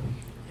time.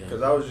 Yeah.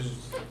 Cause I was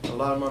just a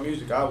lot of my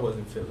music I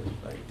wasn't feeling.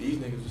 Like these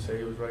niggas would say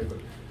it was right, but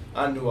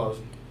I knew I was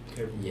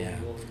capable. Yeah.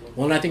 Of doing it.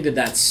 Well, and I think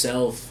that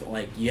self,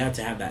 like, you have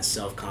to have that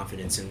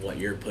self-confidence in what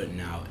you're putting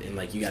out, and,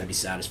 like, you got to be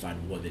satisfied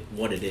with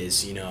what it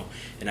is, you know,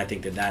 and I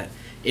think that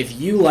if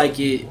you like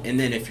it, and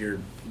then if your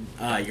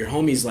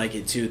homies like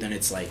it too, then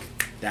it's like,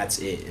 that's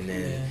it, and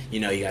then, Yeah. you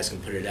know, you guys can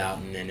put it out,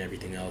 and then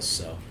everything else,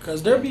 so.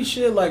 Cause there be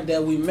shit like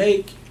that we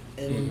make,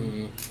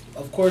 and Mhm.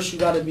 of course you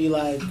gotta be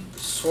like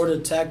sort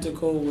of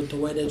tactical with the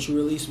way that you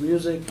release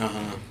music. Uh-huh.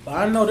 But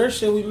I know there's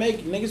shit we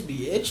make, niggas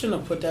be itching to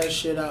put that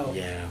shit out,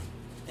 Yeah,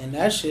 and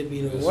that shit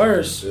be the This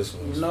worst.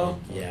 one, You know,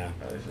 yeah.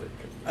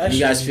 That You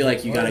shit guys be feel the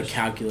like you got to worst.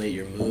 calculate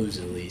your moves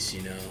at least,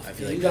 you know? I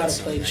feel Yeah, like you gotta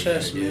that's play something that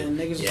chess, you gotta do.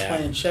 man. Niggas Yeah. is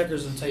playing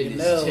checkers and taking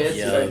It's L's. chess.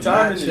 Yeah. Like,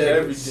 timing is Not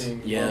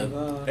everything. Yeah. Oh,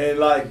 God. And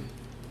like,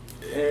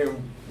 and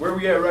where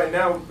we at right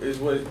now is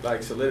what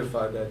like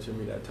solidified that to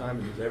me. That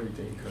timing is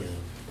everything. Cause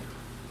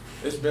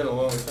Yeah. it's been a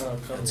long time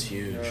coming. That's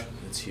huge. Yeah.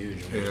 That's huge.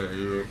 Yeah,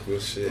 Man. yeah, cool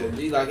shit.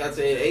 Be like I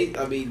said, Ace.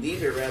 I mean,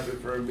 DJ rapping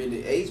for a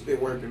minute. Ace been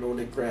working on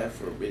the craft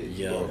for a minute.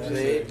 You Yeah. know what I'm That's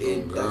saying? it.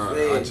 And Oh, I'm God,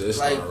 saying, I just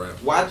like started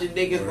rapping. watching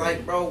niggas Right.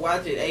 like bro,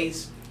 watching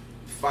Ace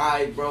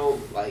fight, bro.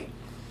 Like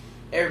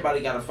everybody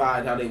gotta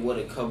find how they would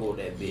have come on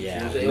that bitch. Yeah. You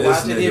know what I'm saying? This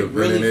Watching nigga him been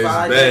really in his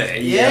find bag.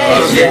 that. Yeah.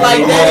 Yeah, shit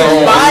like that Oh,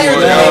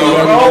 inspired yeah,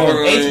 him,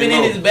 bro. yeah, Ace been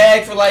in yeah. his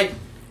bag for like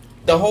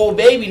the whole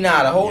baby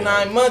now, the whole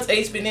Yeah. 9 months.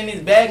 Ace been in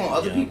his bag on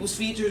other Yeah. people's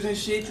features and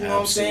shit. You know what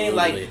I'm saying?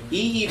 Absolutely. Like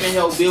he even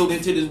helped build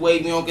into this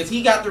wave, you know, because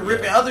he got the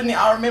ripping. Other than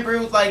I remember, it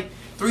was like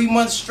 3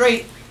 months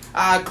straight.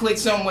 I clicked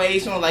some way,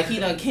 so like he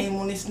done came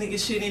on this nigga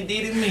shit and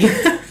did it me.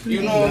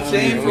 You know what I'm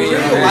saying? For real.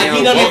 Like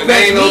he done Ain't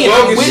impressed no me and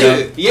I'm bogus with shit.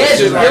 it. Yeah, That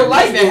just shit real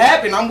like- life it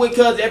happened. I'm with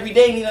cuz every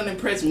day and he done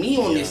impressed me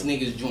on Yeah. this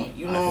nigga's joint.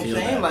 You know I what I'm feel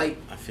saying? that. Like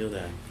I feel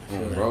that. I feel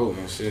that. Bro,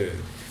 man, shit.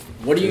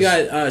 What do you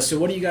Just- guys? So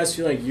what do you guys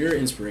feel like your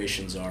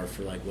inspirations are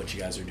for like what you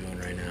guys are doing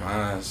right now?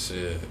 Mine,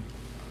 shit.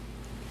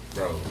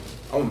 Bro,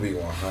 I'm gonna be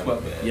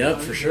 100, man. Yep,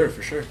 for sure,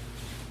 for sure.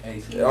 I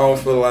don't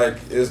feel like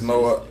it's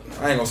no.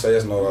 I ain't gonna say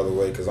it's no other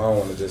way because I don't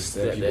want to just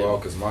send Yeah, people yeah.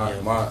 out because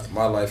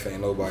my life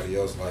ain't nobody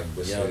else like.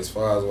 But Yeah. shit, as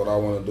far as what I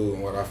want to do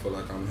and what I feel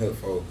like I'm here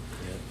for,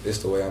 this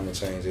the way I'm gonna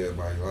change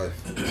everybody's life.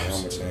 I'm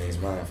gonna change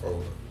mine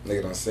for.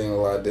 Nigga done seen a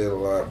lot, did a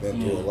lot,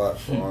 been through a lot,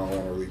 so I don't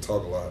want to really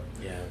talk a lot.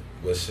 Yeah,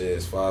 But shit,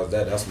 as far as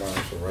that, that's my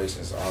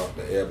inspiration. So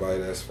everybody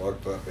that's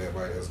fucked up,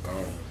 everybody that's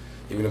gone.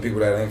 Even the people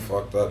that ain't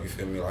fucked up, you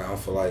feel me? Like, I don't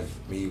feel like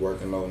me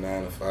working no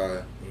 9 to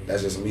 5.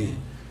 That's just me.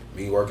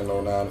 Me working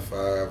no 9 to 5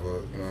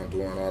 or, you know,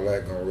 doing all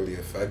that gonna really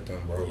affect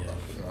them, bro. Yeah. Like, you know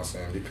what I'm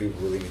saying? These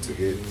people really need to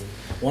get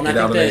well, and I out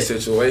think of their that.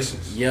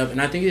 situations. Yep,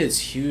 and I think it's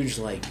huge,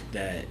 like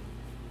that.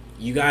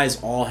 You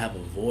guys all have a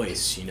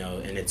voice, you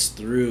know, and it's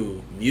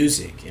through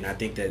music. And I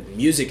think that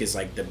music is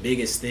like the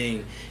biggest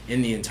thing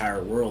in the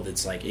entire world.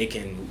 It's like it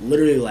can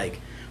literally like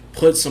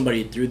put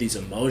somebody through these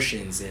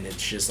emotions, and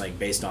it's just like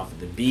based off of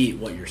the beat,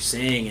 what you're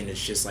saying, and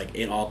it's just like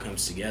it all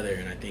comes together.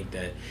 And I think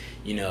that,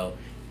 you know,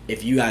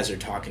 if you guys are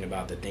talking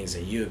about the things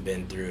that you have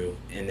been through,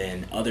 and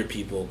then other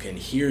people can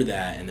hear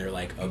that and they're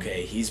like,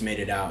 okay, he's made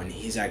it out and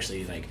he's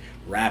actually like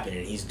rapping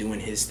and he's doing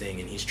his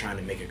thing and he's trying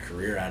to make a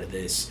career out of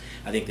this,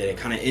 I think that it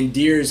kind of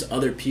endears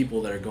other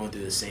people that are going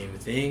through the same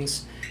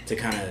things to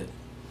kind of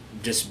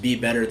just be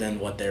better than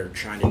what they're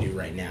trying to do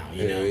right now,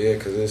 you know? Yeah,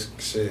 because this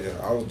shit,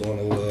 I was doing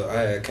a little,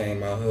 I had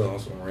came out here on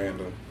some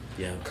random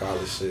Yeah.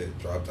 college shit,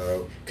 dropped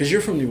out. Because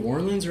you're from New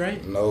Orleans,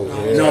 right? No,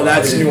 No,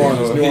 that's New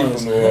Orleans. New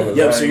Orleans. New Orleans.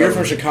 Yep, I so ain't you're never-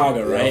 from Chicago,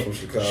 Yeah, right? I'm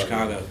from Chicago.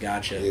 Chicago,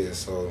 gotcha. Yeah,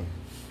 so.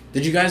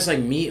 Did you guys like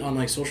meet on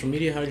like social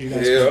media? How did you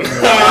guys? Yeah.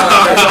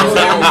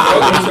 Hey,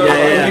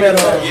 I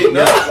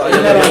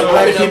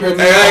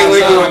ain't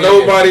linking with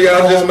nobody. I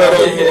just met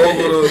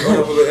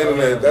over the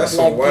internet. That's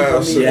some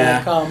wild shit.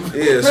 Yeah.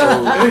 Yeah, so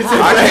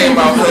I came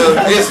out here.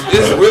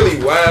 It's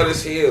really wild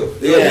as hell.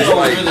 Yeah. It's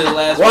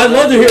like, Well, I'd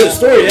love to hear the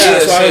story. Yeah, Yeah,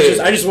 so shit.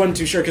 I just wasn't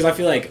too sure because I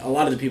feel like a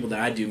lot of the people that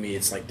I do meet,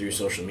 it's like through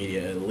social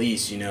media at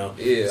least, you know.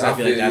 yeah, So I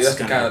feel like that's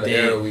the kind of the the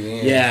era thing. we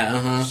in.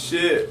 Yeah.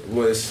 Shit.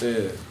 What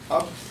shit?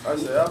 I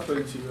said, I'll put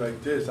it to you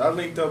like this. I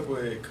linked up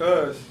with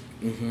Cuz,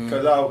 Mm-hmm.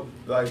 because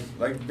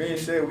like Ben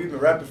said, we've been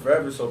rapping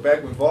forever. So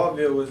back when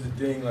Vaudeville was the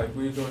thing, like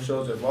we was doing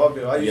shows at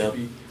Vaudeville, I used Yep. to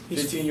be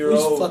He's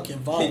 15-year-old. fucking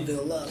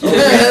vaudeville up. I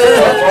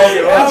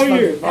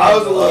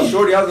was a little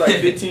shorty. I was like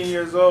 15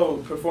 years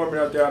old performing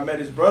out there. I met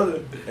his brother,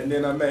 and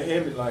then I met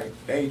him, and like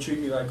they ain't treat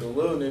me like a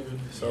little nigga.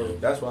 So Yeah.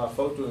 that's why I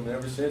fucked with him. And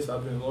ever since,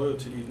 I've been loyal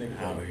to these niggas.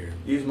 Out here.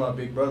 These my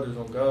big brothers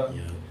on God.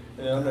 Yeah.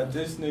 And I met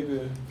this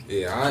nigga.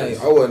 Yeah, I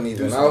wasn't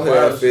even out here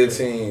at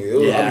 15. It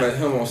was, Yeah. I met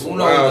him on some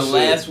Uno wild was the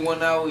shit. last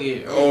one out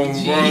here. Bro.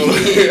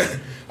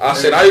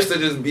 I used to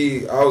just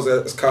be, I was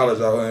at college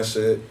out here and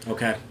shit.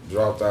 Okay.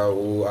 Dropped out.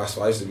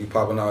 So I used to be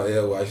popping out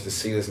everywhere. I used to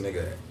see this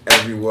nigga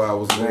everywhere I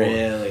was going.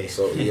 Really?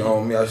 So you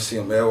know me, I used to see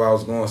him everywhere I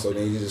was going. So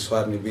then he just so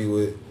happened to be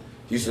with,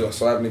 he used to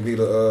so happen to be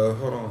the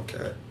hold on,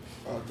 cat.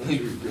 He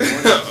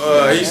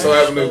so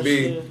happened to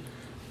be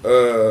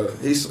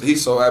he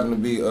so happened to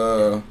be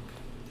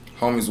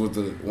homies with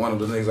one of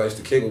the niggas I used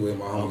to kick it with,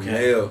 my homie Okay.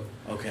 Mel.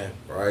 Okay.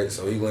 Right,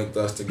 so he linked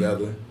us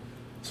together.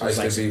 So I it's used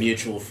like to some be-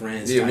 mutual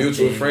friends. Yeah, type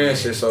mutual thing. friend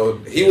shit. So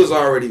he was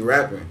already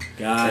rapping.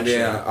 Gotcha. And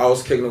then I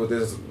was kicking it with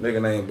this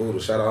nigga named Buddha.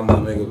 Shout out my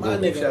nigga My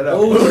Buddha. nigga. Shout out.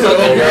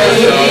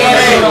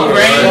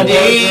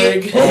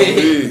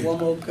 One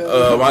more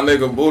cut. My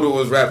nigga Buddha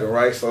was rapping,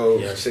 right? So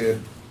Yeah. shit,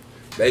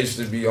 they used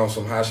to be on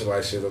some high shit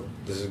like shit.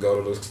 Just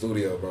go to the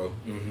studio, bro.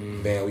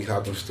 Mm-hmm. Then we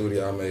hopped in the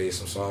studio. I made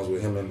some songs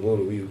with him and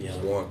Buddha. We Yeah. was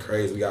going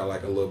crazy. We got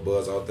like a little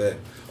buzz out there.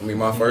 I mean,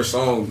 my first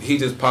song, he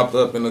just popped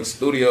up in the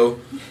studio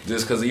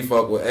just cause he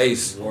fucked with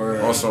Ace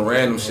Word. on some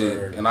random Word.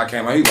 shit. And I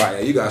came out, he like,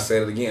 hey, you gotta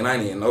say it again. I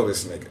didn't even know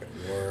this nigga.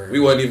 Word. We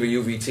wasn't even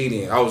UVT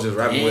then. I was just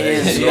rapping with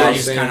And Ace. so You know what that I'm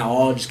just saying? kind of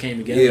all just came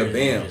together. Yeah, and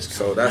bam. just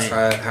So kinda that's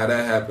went. how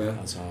that happened.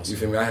 That's awesome. You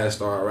feel me? I had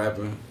started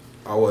rapping.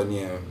 I wasn't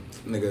even,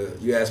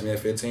 nigga, you asked me at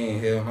 15,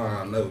 hell no,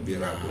 I'll never be a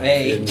rapper.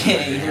 Hey, You feel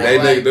me? hey,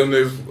 They them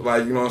niggas,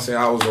 like, you know what I'm saying?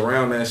 I was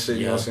around that shit,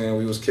 you know what I'm Yeah. saying?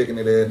 We was kicking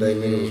it every day,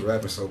 niggas Mhm. was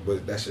rapping, so,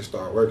 but that shit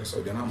started working.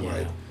 So then I'm Yeah.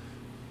 like,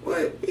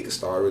 what? We can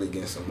start really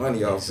getting some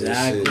money off this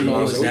Exactly, shit. You know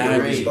what I'm saying? We can really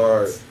exactly.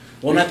 start.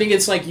 Well, and I think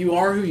it's like you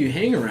are who you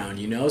hang around,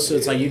 you know. So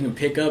it's like you can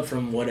pick up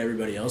from what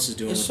everybody else is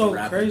doing. It's with so the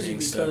rapping crazy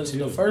thing stuff, because too.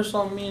 the first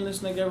song me and this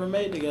nigga ever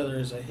made together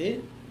is a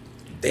hit.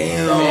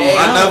 Damn, Hey,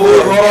 I I'm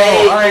never,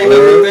 hold on, I ain't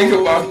never think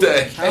about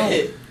that.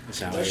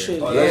 That's out That here.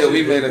 shit. Yeah,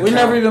 we made a We count.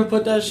 never even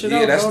put that shit Yeah,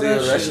 out, that's bro. still-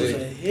 That that shit was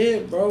shit- a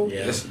hit, bro.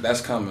 Yeah.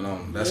 That's coming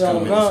on. That's Yeah,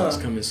 coming God. on. It's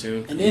coming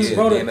soon. And then, Yeah,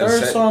 bro, the then the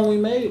third sec- song we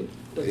made,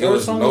 the It third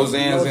was song No was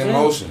Zans in Zans.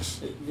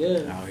 Motions. Yeah,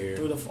 Out here.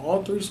 through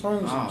all three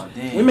songs. Oh,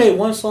 damn. We made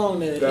one song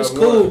that That it's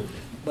one. cool,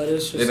 but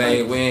it's just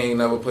We ain't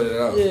never put it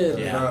out. yeah. Yeah.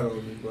 Yeah.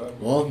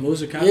 Well,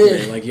 moves are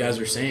calculated, Yeah. like you guys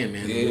were saying,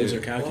 man. Yeah. Moves are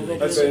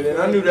calculated. I said, and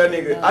I knew that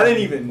nigga. I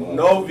didn't even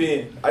know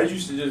Vin. I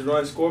used to just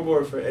run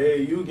scoreboard for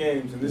AAU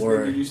games, and this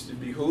Word. nigga used to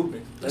be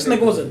hooping. This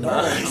nigga was a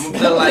dog. I'm gonna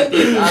tell like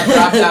this. I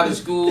dropped out of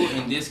school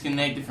and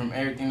disconnected from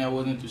everything that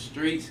wasn't the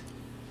streets.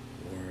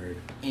 Word.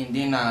 And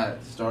then I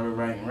started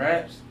writing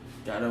raps.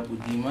 Got up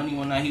with D Money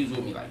one night. He was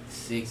with me like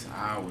 6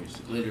 hours.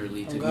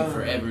 Literally took me God.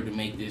 forever to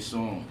make this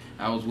song.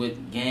 I was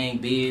with Gang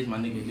Biz, my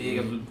nigga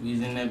Big. We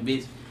was in that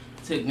bitch.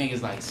 Took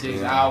niggas like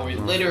 6 hours.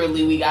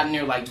 Literally, we got in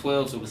there like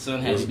 12, so the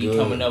sun had to be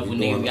coming up when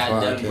niggas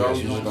got done, bro.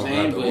 You know what I'm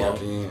saying? But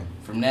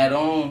from that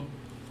on,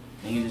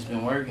 niggas just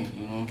been working.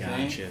 You know what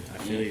I'm saying? Gotcha. I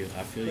feel you.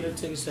 I feel Put you. the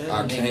tickets to I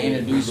heaven. can't can't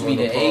introduce me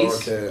to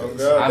Ace. Oh,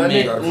 God. I That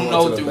met nigga-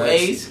 Uno through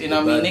Ace, and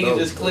I mean back niggas door.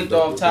 just clicked The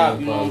off top. back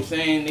You know what I'm door.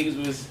 saying?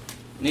 Niggas was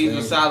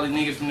solid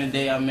niggas from the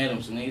day I met them,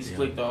 so niggas Yeah.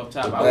 clicked off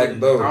top. The I back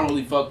door. don't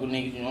really fuck with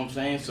niggas. You know what I'm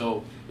saying?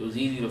 So it was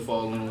easy to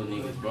fall in with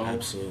niggas, bro.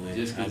 Absolutely.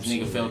 Just cause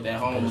Absolutely. nigga felt at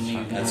home with niggas. You know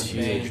what I'm That's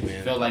saying? huge,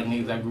 man. Felt like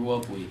niggas I grew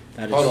up with.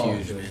 That is Hold on.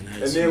 huge, man. That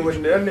And is then huge.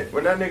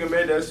 when that nigga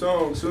made that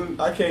song, soon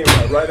I came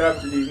like right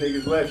after these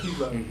niggas left. He's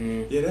like,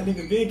 Mhm. yeah, that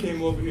nigga Ben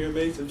came over here and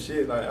made some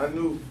shit. Like I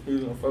knew he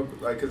was gonna fuck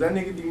with, like, cause that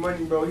nigga D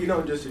Money, bro. He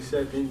don't just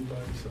accept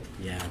anybody. So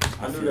Yeah,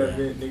 I I knew feel that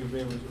that. nigga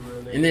Ben was a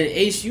real nigga. And then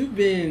Ace, you've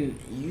been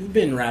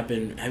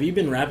rapping. Have you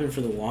been rapping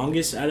for the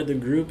longest out of the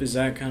group? Is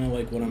that kind of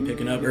like what I'm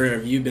picking up, or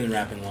have you been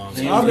rapping long?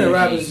 So I've been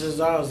rapping since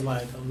I was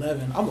like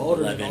 11. I'm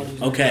older than all 11.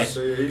 these Okay.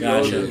 niggas.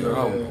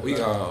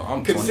 Gotcha.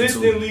 I'm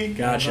Consistently.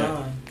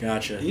 Gotcha.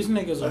 Gotcha. These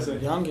niggas That's are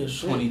it. young as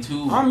shit.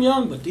 22. I'm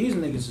young, but these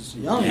niggas is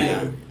young.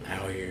 Yeah. nigga.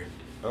 Out here.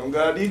 Oh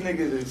God, these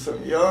niggas is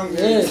some young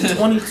Yeah, niggas.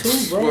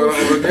 22, bro.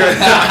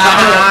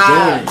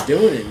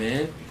 Doing it,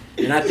 man.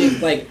 And I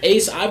think like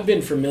Ace, I've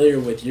been familiar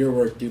with your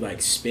work through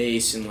like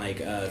Space and like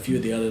a few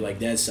of the other like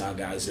Dead Style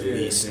guys at Yeah.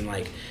 least, and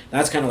like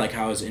that's kind of like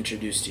how I was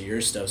introduced to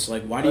your stuff. So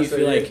like, why do I you say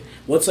feel yeah. like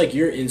what's like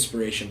your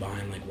inspiration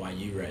behind like why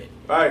you write?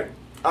 Like,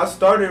 I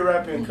started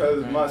rapping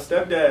because my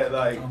stepdad,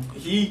 like,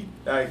 he,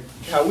 like,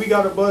 how we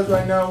got a buzz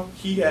right now,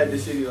 he had the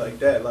city like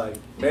that, like,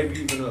 maybe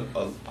even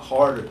a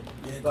harder.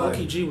 Yeah, Like,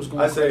 Koki G was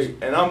going I say,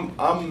 and I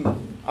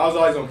was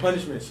always on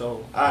punishment,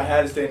 so I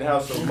had to stay in the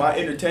house. So my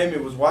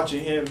entertainment was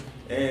watching him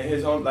and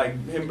his own,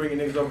 like, him bringing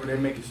niggas over there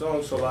making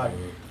songs. So, like,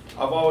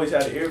 I've always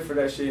had an ear for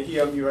that shit. He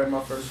helped me write my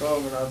first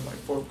song when I was, like,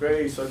 4th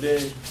grade. So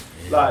then,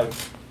 like,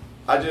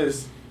 I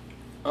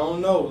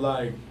don't know,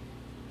 like,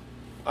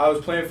 I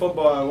was playing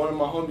football and one of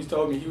my homies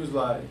told me, he was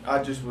like,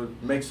 I just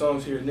would make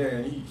songs here and there.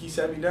 And he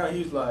sat me down,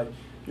 he was like,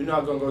 you're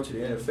not going to go to the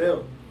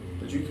NFL,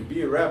 but you could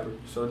be a rapper.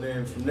 So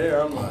then from there,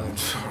 I'm like,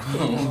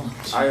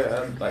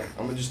 I'm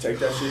going to just take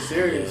that shit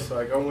serious.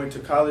 Like, I went to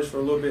college for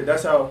a little bit.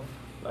 That's how,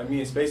 like, me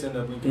and Space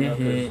ended up linking up.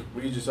 'Cause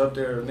we just up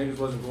there, niggas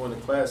wasn't going to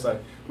class.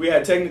 Like, we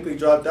had technically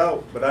dropped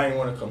out, but I didn't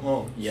want to come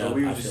home. Yeah, so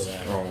we I were feel just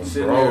that.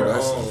 sitting Bro, there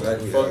that's home,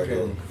 exactly how it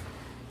fucking,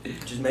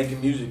 just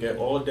making music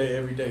all day,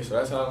 every day. So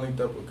that's how I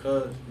linked up with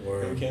Cuz. And we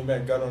Word. came back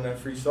and got on that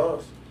free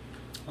sauce.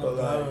 But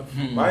like,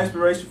 Hmm. my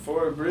inspiration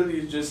for it really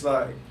is just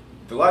like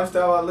the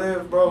lifestyle I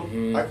live, bro.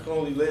 Mhm. I can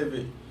only live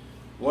it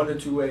one or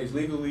two ways,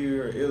 legally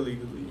or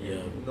illegally. Yeah.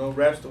 You know,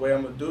 rap's the way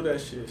I'm gonna do that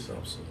shit. So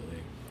Absolutely.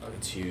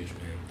 It's huge,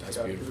 man. That's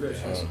Gotta do beautiful. that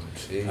shit. Awesome.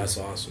 Shit. That's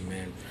awesome,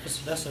 man.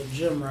 That's a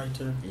gym right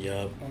there.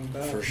 Yup. Oh,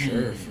 God. For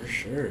sure, for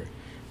sure.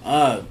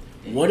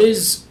 What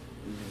is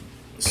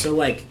so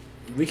like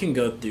we can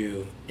go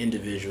through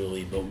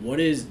individually, but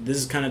this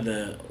is kind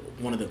of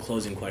one of the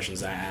closing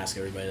questions I ask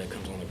everybody that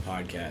comes on the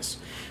podcast.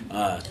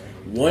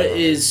 What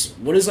is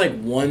like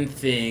one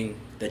thing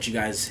that you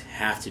guys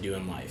have to do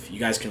in life? You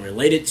guys can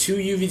relate it to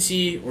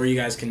UVT, or you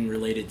guys can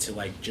relate it to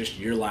like just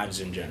your lives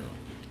in general.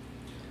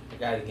 I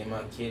gotta give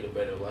my kid a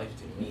better life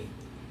than me.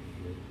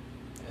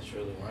 That's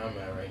really where I'm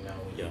at right now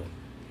Yep.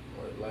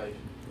 with life.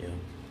 Yeah.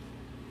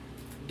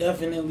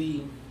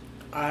 Definitely,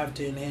 I have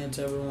to enhance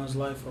everyone's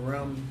life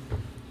around me.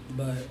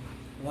 But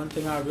one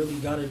thing I really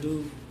gotta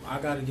do, I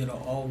gotta get an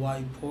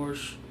all-white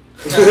Porsche.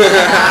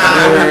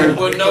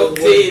 With no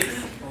tint.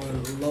 Or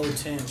low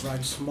tint,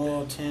 like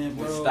small tint,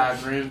 bro. With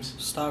stock rims.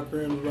 Stock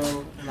rims,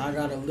 bro. And I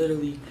gotta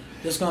literally,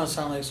 this gonna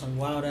sound like some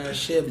wild ass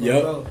shit, but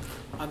Yep. bro,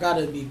 I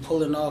gotta be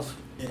pulling off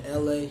in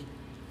LA,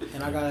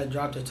 and I gotta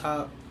drop the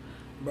top,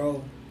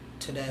 bro,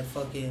 to that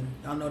fucking,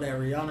 y'all know that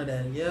Rihanna,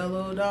 that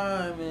yellow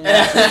diamond.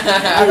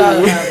 I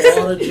gotta have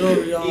all the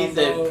jewelry on, He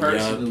said bro.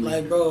 personally.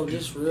 Like, bro,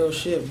 this real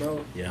shit, bro.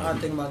 Yeah. I've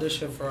been thinking about this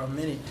shit for a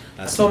minute.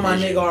 That's I told the my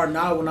vision. nigga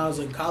Arnaud when I was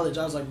in college,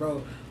 I was like,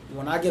 bro,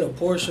 when I get a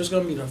Porsche, it's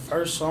gonna be the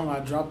first song I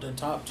drop the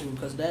top to,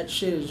 because that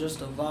shit is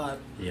just a vibe.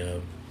 Yeah.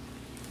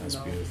 That's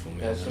No. beautiful, man.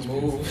 That's the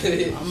beautiful.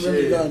 move. I'm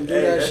really gonna do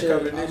that that's shit.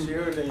 coming this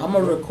year, then. I'm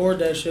gonna record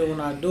that shit when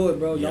I do it,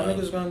 bro. Y'all Yeah.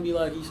 niggas gonna be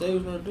like, he said he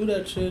was gonna do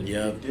that shit.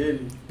 Yep. Did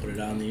it. Put it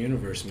out in the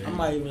universe, man. I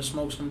might even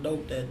smoke some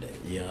dope that day.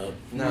 Yep.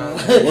 Nah.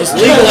 What's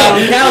legal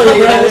out in Cali,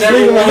 bro? What's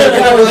legal out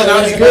in Cali?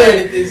 That's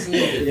good. This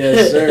nigga.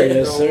 Yes, sir.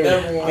 Yes, Don't sir.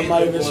 never want I to might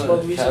hit even the smoke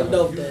one. me some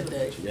dope that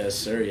day. Yes,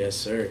 sir. Yes,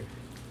 sir.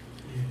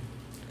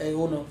 Hey,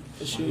 Uno,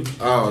 it's you.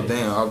 Oh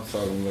damn, I'm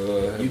talking.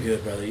 You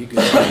good, brother? You good?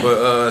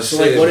 But So,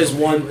 shit. like, what is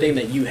one thing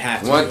that you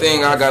have to One do?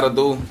 thing I gotta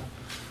do?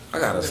 I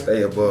gotta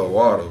stay above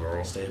water,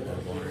 bro. Stay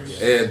above water.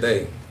 Every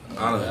day,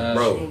 honestly,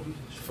 bro.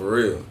 For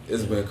real,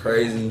 it's been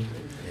crazy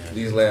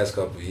these last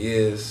couple of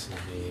years.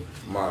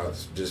 My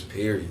just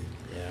period.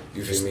 Yeah.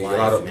 You Just feel me? life,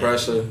 A lot of man.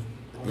 pressure.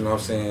 You know what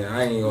I'm saying?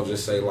 I ain't gonna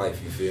just say life.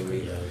 You feel me?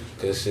 Yeah.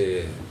 Cause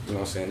shit, you know what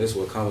I'm saying? This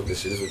what comes with this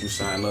shit. This what you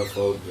sign up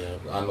for.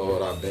 Yeah. I know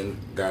what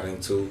I've got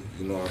into.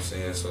 You know what I'm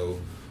saying? So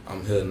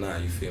I'm here now.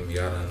 You feel me?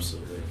 I done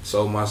Absolutely.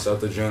 sold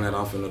myself the dream that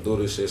I'm finna do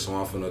this shit. So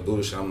I'm finna do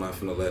this shit. I'm not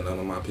finna let none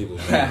of my people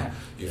down.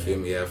 You feel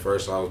me? At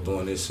first I was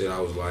doing this shit.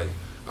 I was like,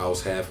 I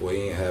was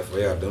halfway in,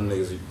 halfway out.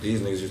 These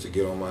niggas used to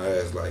get on my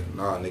ass like,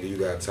 nah, nigga, you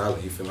got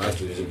talent. You feel me? I used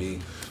to just be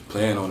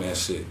playing on that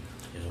shit.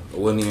 I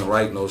wouldn't even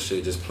write no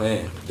shit, just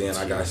playing. Then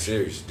I got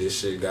serious. This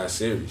shit got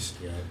serious.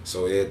 Yeah.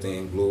 So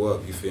everything blew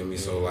up, you feel me?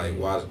 So like,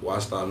 why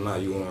stop now?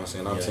 You know what I'm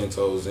saying? I'm Yeah. 10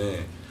 toes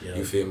in. Yeah.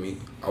 You feel me?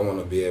 I want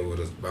to be able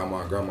to buy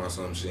my grandma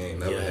something she ain't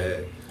never Yeah.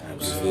 had.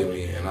 You feel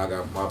me? And I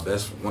got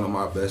one of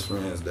my best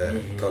friends that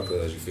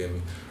Cuz, you feel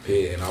me?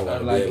 Pit, and I want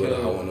to like be able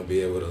to. I want to be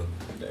able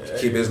to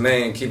keep his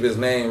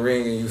name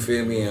ringing. You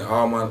feel me? And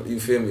all my, you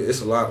feel me? It's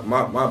a lot.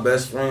 My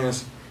best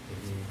friends.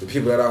 The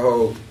people that I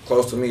hold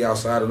close to me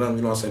outside of them,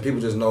 you know what I'm saying?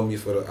 People just know me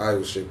for the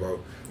idol shit, bro.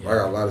 I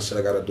got a lot of shit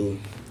I gotta do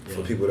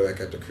for people that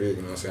at the crib,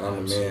 you know what I'm saying? I'm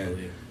a man,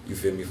 Absolutely. you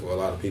feel me, for a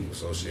lot of people.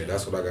 So shit,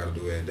 that's what I gotta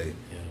do every day.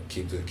 Yeah.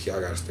 I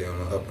gotta stay on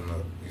the up and up.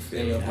 You feel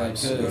Stay me? up like You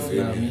this.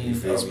 feel me? You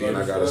feel me? And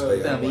I gotta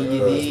stay up like You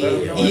this.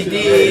 did. You You feel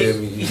did.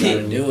 me? You You feel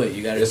gotta me? do it.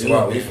 You gotta That's do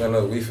why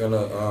it. we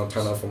finna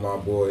turn up for my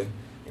boy.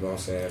 You know what I'm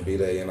saying?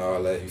 B-Day and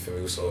all that. You feel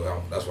me?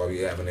 So that's why we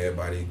having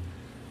everybody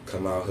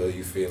come out here.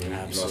 You feel me? Absolutely.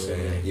 You know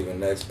what I'm saying? Even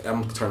next,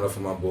 I'm turning up for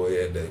my boy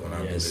every day when I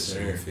do Yes, this sir.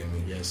 shit. You feel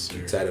me? Yes, sir.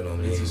 He tatted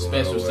on me. It's a Ain't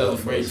going special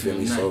nowhere else, you feel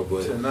me? celebration So,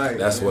 but Tonight,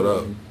 that's man. what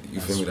up. You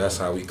feel me? That's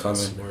how we coming.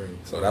 That's word.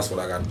 So that's what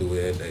I got to do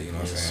every day. You know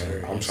what I'm Yes, saying?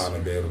 sir. I'm Yes, trying sir.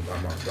 to be able to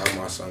buy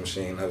my something she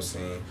ain't never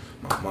seen.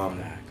 My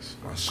mama, Facts.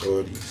 my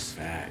shorties,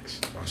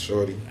 Facts. my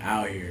shorty.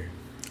 Out here,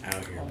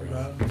 bro.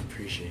 God.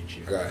 Appreciate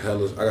you. I got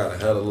a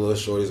hella little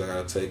shorties I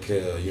gotta take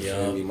care of. You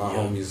feel me? My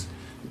homies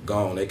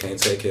gone. They can't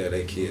take care of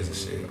their kids and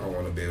shit. I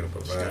want to be able to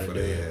Just provide gotta for do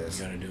it. their ass.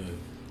 You gotta do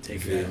it. Take You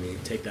feel that. me?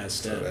 Take that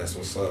So step. that's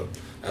what's up.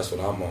 That's what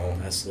I'm on.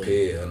 That's lit.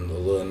 Period. And the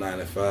little 9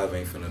 to 5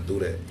 ain't finna do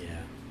that. Yeah.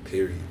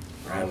 Period.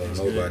 I don't want It's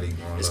nobody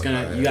gonna- going It's up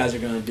gonna. my You ass. guys are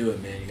gonna do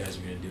it, man. You guys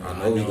are gonna do it. I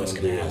know we it's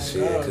gonna do it, happen.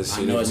 shit. Cause I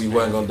shit, know if it's we gonna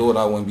wasn't gonna do it,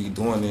 I wouldn't be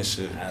doing this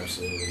shit.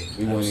 Absolutely.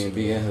 We wouldn't even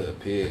be in Absolutely.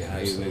 here. Period.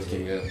 I even Absolutely.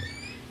 keep it.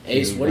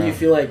 Ace, what do you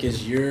feel like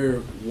is your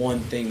one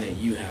thing that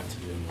you have to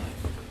do in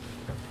life?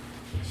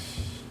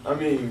 I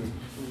mean,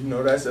 you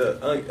know, that's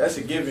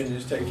a given.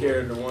 Just take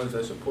care of the ones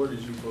that supported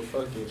you, but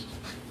fuck it.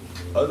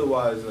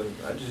 Otherwise, like,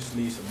 I just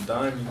need some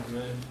diamonds,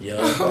 man. Yo,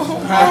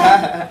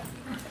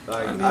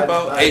 Like, I need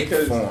about like, 8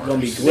 'cause forms. gonna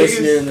be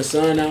glistening Niggas- in the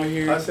sun out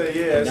here. I say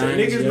yeah. I say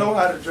Diamonds, niggas yeah. know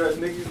how to dress.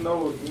 Niggas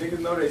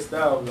know their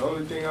style. The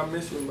only thing I'm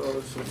missing, bro,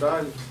 is some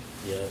diamonds.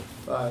 Yeah.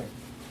 Like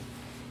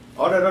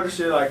all that other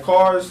shit, like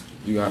cars.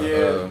 You got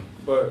Yeah,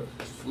 but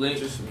Flick.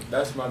 just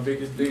that's my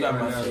biggest You thing got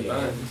right my now. shit. Is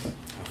diamonds. I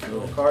You feel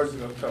know, it. cars is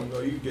gonna come and go.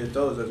 You get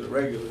those as a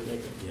regular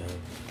nigga. Yeah.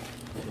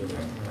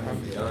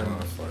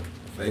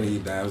 They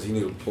need diamonds. He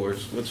need a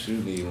Porsche. What you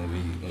need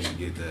when you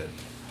get that?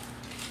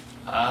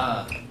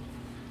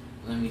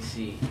 Let me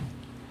see.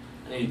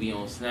 I need to be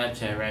on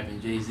Snapchat rapping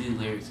Jay-Z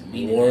lyrics and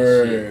meaning that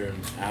Word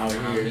shit. out You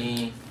know what I here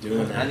mean?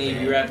 doing that. I need to be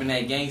man. rapping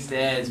that gangsta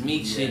ass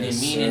Meek shit and Yes,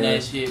 meaning sir.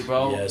 that shit,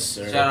 bro. Yes,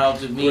 sir. Shout out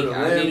to Meek. With a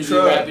I lamb need to be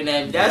truck. rapping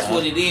that. That's Yeah.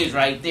 what it is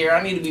right there.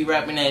 I need to be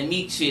rapping that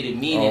Meek shit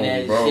and meaning Oh,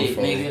 that bro, shit,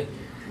 for nigga.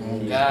 Oh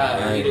God, I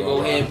I need ain't to go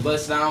gonna ahead lie. and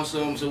bust down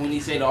some. So when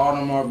he say the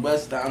Audemars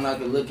bust down, I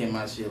can look at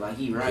my shit like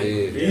he right.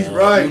 Yeah. He's Yeah.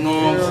 right. You know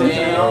what I'm saying?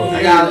 Yeah.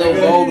 I got a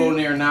little gold on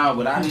there now,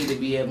 but I need to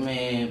be a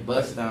man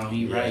bust down.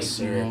 He Yes, right.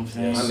 sir. You know what I'm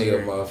saying? Yes, I need a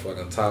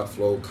motherfucking top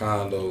floor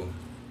condo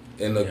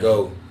in the Yeah.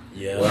 go.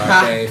 Yeah. Where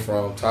I came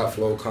from, top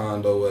floor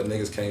condo where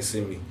niggas can't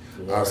see me.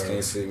 Ops Word.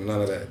 can't see me,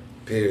 none of that.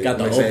 Period. Got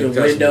the Niggas ain't open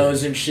touch me.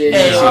 windows and shit.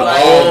 Hey, Yeah.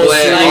 like, all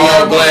glass, like,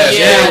 all glass,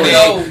 yeah,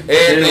 everything, no.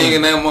 everything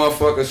in that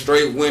motherfucker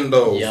straight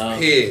windows. Yeah.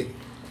 Period.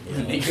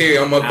 Yeah.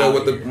 Period. I'm up there Out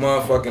with the here.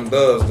 motherfucking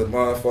doves, the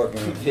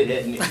motherfucking.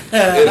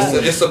 Nah,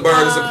 It's a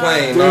bird, it's a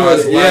plane. No,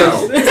 it's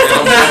Yes. loud.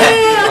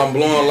 And I'm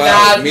blowing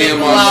loud. Me and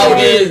my loud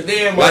shorty, is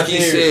damn like my he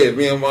ears. said,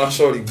 me and my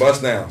shorty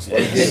bust down. So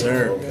Yes,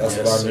 sir. That's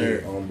Yes, what I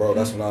sir. need, bro.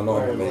 That's when I know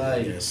I'm gonna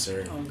make it. Yes,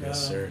 sir. Oh, God.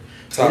 Yes, sir.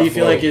 Top What do you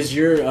feel floor. like is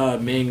your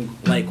main,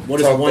 like, what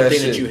is Talk one that thing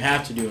shit. that you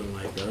have to do in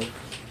life, bro?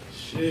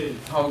 Shit.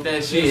 Hope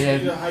that Shit, shit nigga,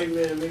 heavy. hype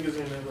man niggas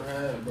ain't never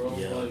had, bro.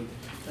 Yeah. Like,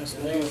 That's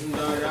the niggas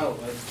done died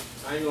out. Like,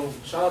 I ain't gonna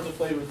shout out to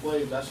Flavor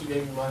Flav. That's who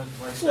gave me my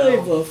style.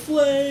 Flavor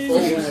Flav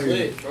was Flav.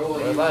 lit, bro.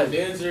 Like, he was Like- a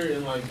dancer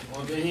and like,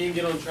 one thing he didn't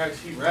get on tracks,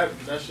 he rapped.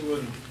 But that shit was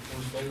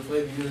Flavor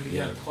Flav. He knew he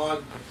had a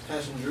clock,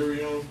 had some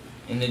jewelry on.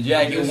 In the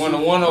jacket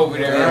 101 over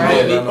there, Yeah,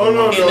 right? man. Oh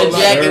no, In no. the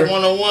Like, jacket Sir.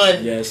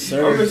 101. Yes, I'm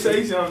gonna sir.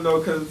 say something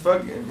though, cause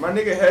fucking my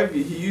nigga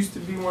Heavy, he used to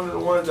be one of the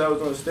ones that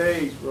was on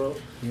stage, bro.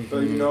 So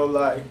you know,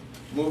 like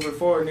moving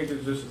forward,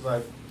 niggas just is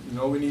like, you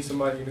know, we need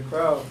somebody in the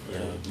crowd. Yeah.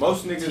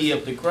 Most Tee niggas,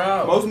 up the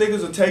crowd. most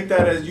niggas will take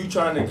that as you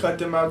trying to cut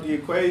them out the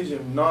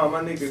equation. Nah,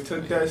 my nigga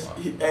took that.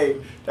 Hey,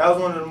 that was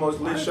one of the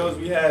most lit shows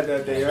we had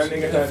that day. That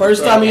nigga had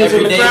first the time he was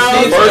in the Everyday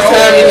crowd. shit, First bro.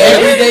 time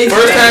Everyday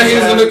First time he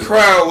shit. was in the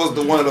crowd was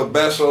the one of the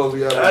best shows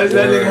we ever That did.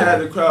 nigga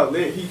had the crowd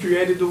lit. He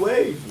created the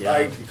wave. Yeah.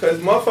 Like, cause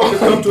motherfuckers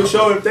come to a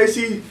show if they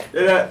see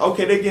that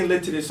okay, they getting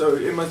lit to this, so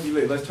it must be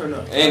lit. Let's turn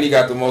up. And he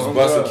got the most Oh,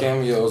 busted God.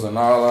 cameos and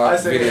all I our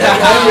said,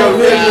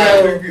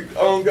 videos.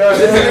 oh God,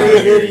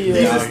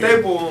 he's a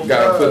staple. On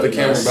Gotta put the God.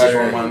 camera Yes, back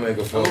sir. on my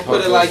nigga for I'm gonna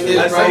put it like I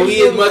this, say bro. he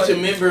He as feel much a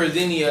like- member as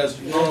any of us.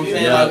 You know what I'm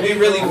saying? Yeah. Like we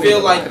really feel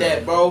like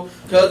that, bro.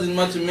 Cuz as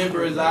much a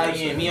member as I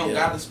am, he don't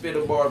got to spit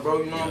a bar, bro.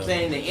 You know what I'm Yeah.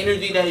 saying? The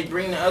energy that he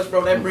bring to us,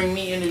 bro, that bring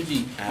me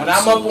energy. When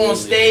I'm up on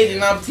stage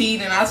and I'm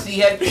teed and I see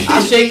heavy,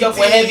 I shake up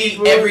with heavy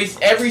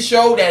every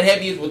show that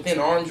heavy is within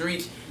arm's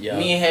reach. Yeah.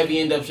 Me and Heavy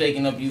end up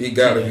shaking up you. He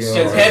gotta be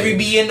on. Cause Heavy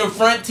be in the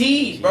front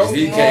tee, bro. If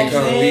You he know can't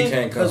what I'm come, we saying?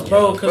 can't come. Cause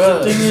bro,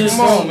 cause the thing is,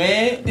 Come on,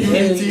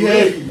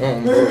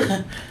 man.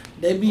 Bro.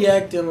 they be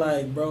acting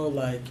like, bro,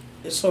 like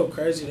it's so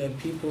crazy that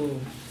people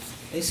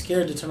they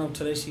scared to turn up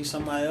till they see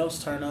somebody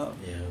else turn up,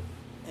 Yeah.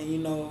 and you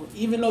know,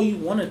 even though you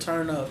want to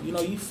turn up, you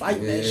know, you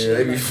fight Yeah, that shit.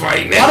 they be Like,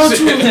 fighting why that don't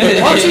you?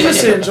 shit. Why don't you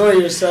just enjoy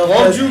yourself?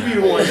 Won't Cause- you be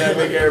the one that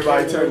make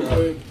everybody turn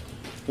up?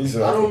 He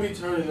said, I don't be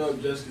turning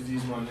up just because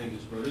these my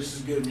niggas, bro. This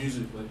is good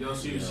music. Like, y'all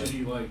see the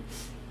city, like,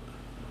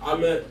 I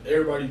met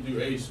everybody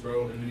through Ace,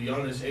 bro. And to be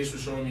honest, Ace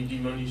was showing me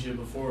D-Money shit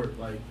before.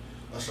 Like,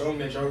 a song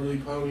that y'all really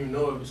probably don't even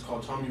know of. It's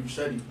called Tommy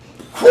Vercetti.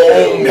 Oh,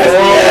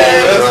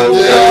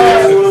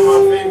 One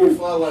of my favorite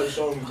Fly Life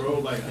songs, bro.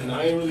 Like, and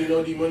I ain't really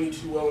know D-Money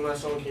too well when that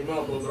song came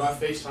out, but I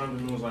FaceTimed him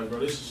and was like, bro,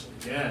 this is some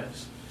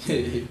gas.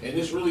 And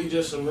it's really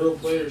just some real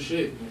player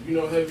shit. If you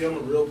know Heavy, I'm a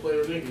real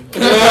player nigga.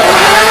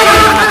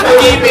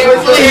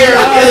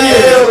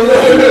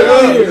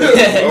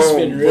 It's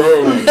been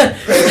real.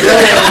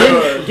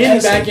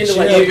 Getting back into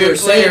like what you were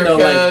saying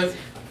though,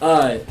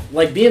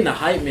 like being the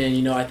hype man,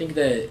 you know, I think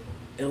that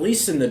at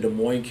least in the Des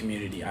Moines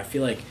community, I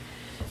feel like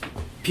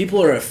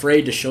people are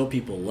afraid to show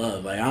people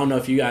love. Like I don't know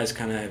if you guys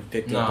kind of have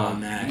picked up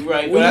on that. You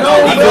right, We but know,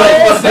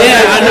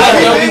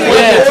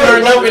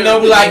 turn up and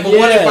they'll be like, but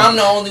what if I'm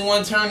the only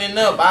one turning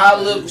up? I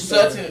look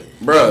such a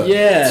bruh.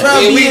 Yeah.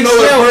 And we know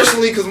it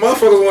personally because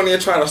motherfuckers want to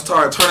trying to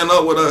start turning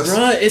up with us.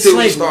 Bruh, it's till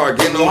like, we start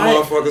getting on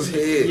motherfuckers'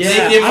 heads. Yeah,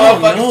 they get I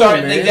don't motherfuckers know,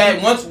 started. man. They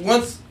got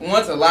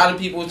once a lot of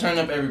people turn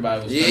up,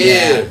 everybody was turning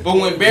Yeah. up. But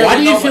when barely Why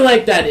do you nobody- feel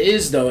like that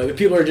is though? If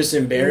people are just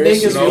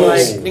embarrassed. Niggas No. be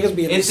like, niggas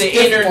be It's the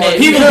stiff internet. party.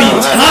 People be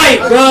tight,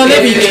 bro.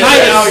 They be Yeah.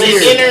 tight out It's here,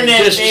 the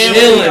internet, just man.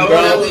 chilling,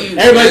 bro.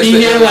 Everybody be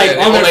here like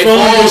on their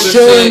phone, just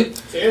chilling.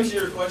 To answer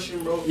your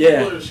question, bro,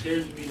 Yeah. people are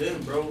scared to be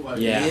them, bro. Like,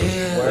 Yeah.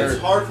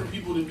 it's hard for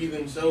people to be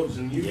themselves,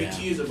 and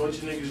UVT is a bunch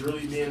of niggas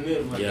really being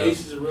them. Like, Yeah.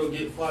 Ace is a real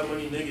get fly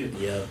money nigga.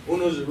 Yeah.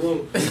 Uno's a real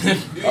do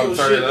I'm your turning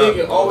shit up.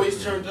 nigga,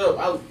 always turned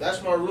up.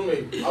 That's my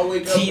roommate. I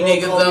wake up, T bro,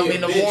 niggas call up me a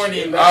in the bitch,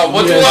 morning. and that's- Oh,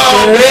 what you Yes,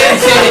 want,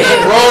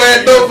 bitch? Roll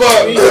that dope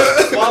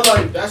up. Well,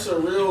 like, that's a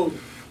real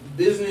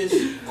business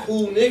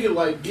cool nigga,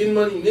 like getting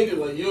money nigga.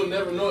 Like you'll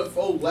never know it,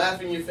 folk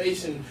laugh in your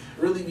face and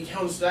really be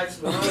counting stacks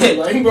behind.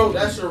 Like, bro,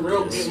 that's a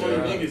real get money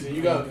niggas. And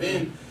you got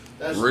Vin.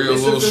 That's Real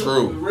it's loose a-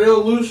 screw.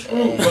 Real loose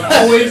screw, but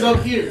always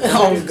up here.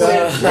 Oh,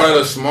 God. One of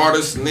the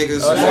smartest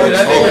niggas. Oh, yeah,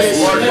 that nigga is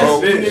smart,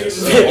 bro. bro.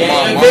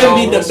 And My then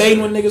mom. be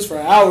debating with niggas for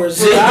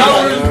hours. For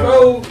hours,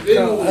 bro.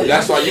 Vin-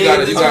 That's why you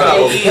gotta,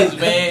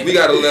 man. we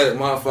gotta let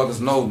motherfuckers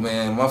know,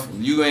 man.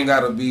 You ain't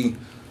gotta be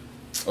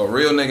a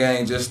real nigga.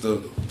 Ain't just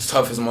the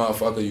toughest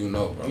motherfucker you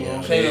know, bro. You know what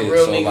I'm saying? A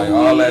real so nigga like who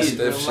all he that is,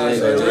 stiff bro.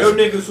 shit. Like, just- real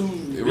niggas who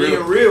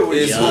being real with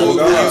It's you. who Oh,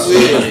 God. you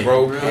is,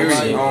 bro. Real Period. I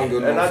life. don't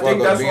give no And I fuck think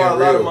about that's being why a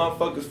lot of real.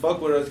 motherfuckers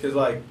fuck with us, cause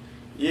like,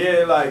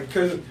 yeah, like,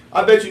 cause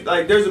I bet you,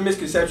 like, there's a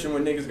misconception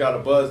when niggas got a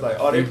buzz, like,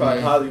 oh, they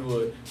probably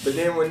Hollywood, but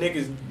then when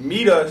niggas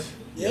meet us,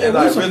 Yeah, and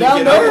like we some really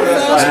get up with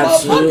down-to-earth us,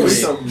 ass like, Absolutely. we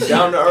some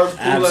down to earth,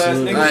 cool ass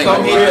Absolutely. I niggas. ain't Come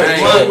gonna here, lie, I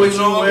fuck ain't with you,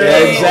 gonna man. lie. Yeah,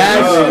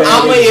 exactly, man. I'm if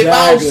I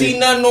don't Exactly. see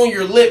nothing on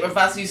your lip, if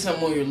I see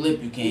something on your lip,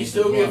 you can't. You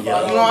still hit the get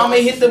blunt. $5 You know, I'm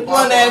gonna hit the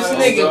blunt ass $5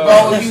 nigga,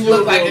 $5. bro. You Still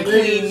look like a real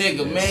clean niggas.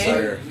 nigga, Yes, man.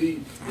 sir.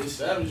 It's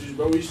savages,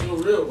 bro. We still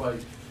real. Like,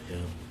 Yeah.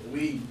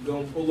 we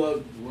gonna pull up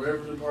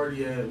wherever the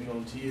party at. We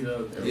gonna tee it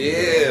up.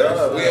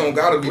 Yeah, we don't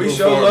gotta be. We no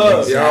show foreign.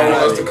 love. Y'all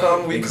want us to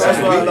come, we That's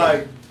come. why,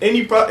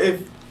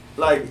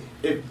 like,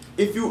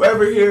 if you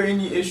ever hear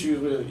any issues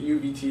with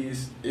UVT,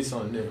 it's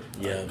on them.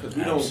 Yeah, Because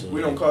absolutely.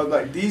 we don't cause,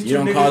 like, these two You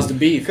don't niggas. cause the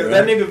beef, Because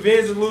bro. that nigga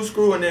Vin's a loose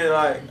screw, and then,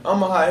 like,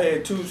 I'm a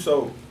hothead too,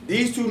 so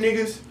these two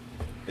niggas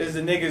is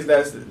the niggas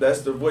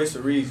that's the voice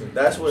of reason.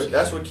 That's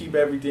what keep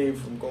everything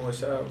from going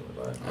sour.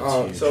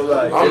 Like, so,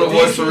 like, I'm the if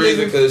these voice two of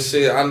reason niggas- because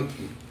shit, I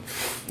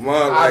be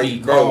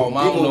like, bro, calm.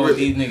 I don't people know what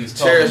really these niggas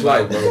talking cherish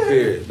about. life, bro.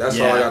 Period. That's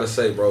all I Yeah. gotta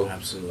say, bro.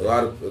 Absolutely. A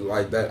lot of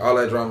like that, all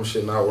that drama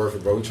shit not worth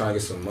it, bro. We trying to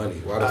get some money.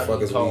 Why the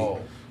fuck is we?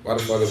 Why the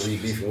fuck is we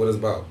beefing? What is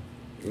about?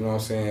 You know what I'm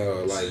saying?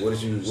 Or like,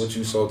 what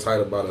you so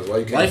tight about us? Why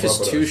you can't? Life fuck is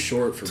with too us?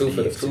 short for Too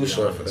beef, to be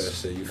short for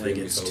honest. that shit. You feel Like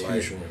me? it's So too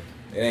like, short.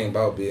 it ain't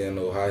about being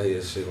no high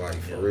head shit.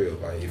 Like for Yeah. real.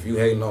 Like if you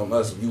hating on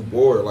us, if you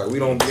bored, like we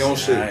don't be on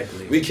Exactly.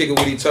 shit. We kick it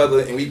with each other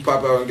and we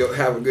pop out and go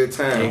have a good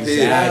time. Exactly.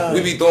 Yeah.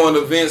 We be throwing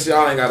events.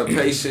 Y'all ain't gotta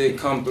pay shit.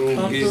 Come through,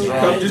 Come get through.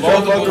 drunk. Come just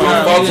Multiple fuck with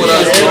times. Come fuck with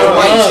us, Yeah, bro. love,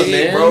 White tee,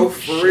 man. bro.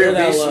 For real, Share be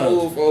that love.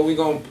 smooth, or we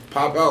gonna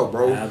pop out,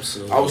 bro.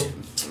 Absolutely.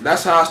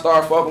 That's how I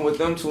started fucking with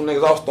them two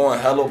niggas. I was throwing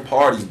hella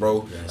parties,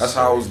 bro. Yes, That's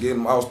how I sir.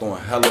 was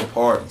throwing hella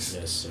parties.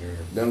 Yes, sir.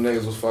 Them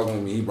niggas was fucking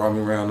with me. He brought me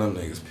around them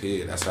niggas.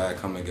 Period. That's how it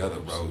come together,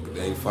 bro.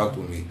 They fucked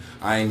with me.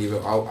 I ain't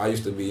even. I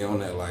used to be on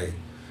that like,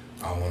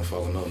 I don't want to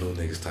fuck with no new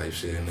niggas type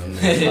shit. And them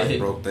niggas like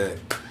broke that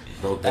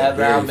That's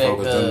barrier. how I Fuck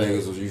with them make,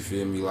 niggas. Was you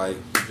feel me like?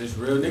 Just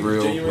real niggas,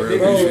 Real- genuine real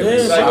niggas.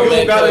 niggas. Like, I you don't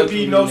make gotta those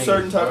be no niggas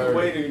certain type of word.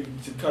 way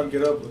to come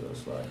get up with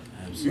us. Like,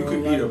 you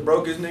could be the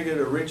brokest nigga,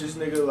 the richest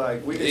nigga.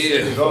 Like, we can Yeah.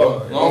 shit it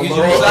all. As long as you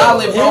Bro.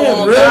 solid, bro, Yeah,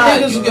 on real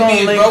God, niggas you gonna can be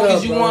as link broke up,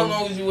 as you bro. want, as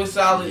long as you a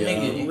solid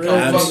nigga. You real come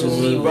fuck with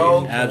Absolutely. me,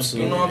 bro.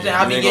 Absolutely. You know what I'm saying?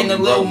 I You be ain't getting a gonna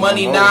be little broke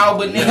money no now, more.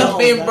 but niggas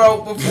been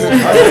broke before. I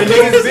mean,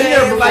 niggas been there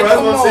before. Like, That's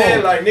come what I'm on.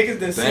 saying. Like, niggas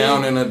done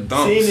Down in the seen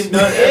dumps. and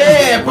done. Yeah,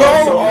 everything, bro,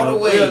 So all the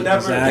way. we'll never,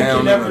 Exactly. we Down can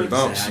in never the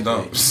dumps. Exactly.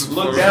 Dumps.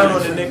 look down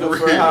on the nigga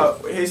for how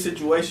his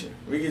situation.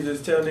 We can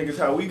just tell niggas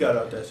how we got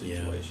out that Yeah.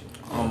 situation.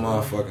 I'm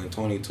motherfucking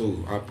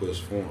 22. I push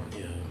form.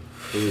 Yeah.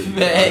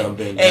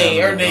 Hey,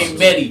 her name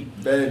Betty.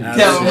 Betty. Tell him her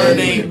Absolutely.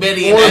 name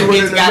Betty and Born that with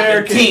bitch an got the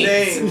American kinks.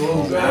 name.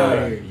 Oh,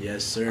 God. Yeah.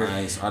 Yes, sir.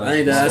 I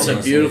think that's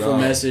a beautiful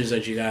message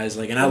that you guys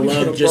like, and I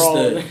love just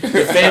the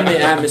family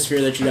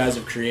atmosphere that you guys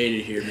have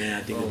created here, man.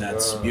 I think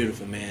that's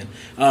beautiful, man.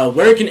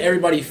 Where can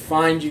everybody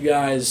find you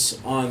guys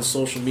on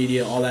social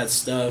media, all that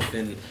stuff,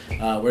 and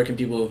where can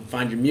people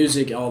find your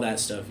music, all that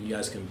stuff? You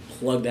guys can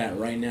plug that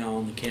right now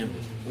on the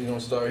campus. We gonna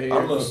start here.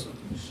 I'm gonna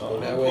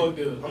that way.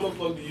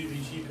 plug the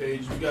UVT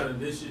page. We got a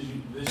This is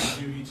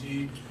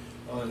UVT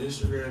on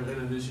Instagram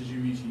and a This is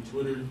UVT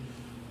Twitter.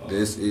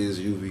 This is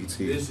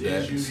UVT. This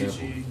That is UVT.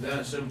 simple.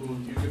 That simple.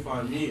 You can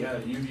find me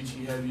at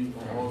UVT Heavy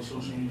on all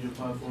social media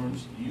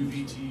platforms.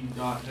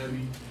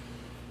 UVT.heavy.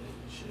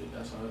 Shit,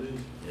 that's how it is.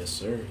 Yes,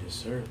 sir. Yes,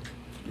 sir.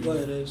 Go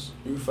ahead, Ace.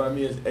 You can find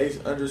me as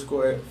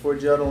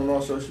Ace_4Giotto on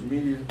all social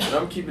media. And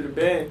I'm keeping it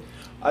band.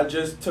 I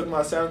just took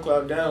my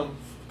SoundCloud down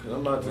because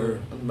I'm about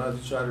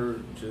to try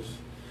to just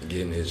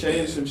Getting his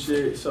change some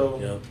shit. So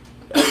Yep.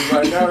 as of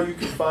right now, you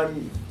can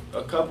find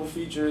a couple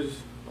features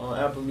on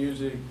Apple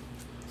Music,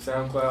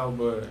 SoundCloud,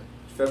 but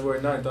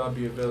February 9th I'll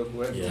be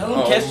available. Yeah. Tell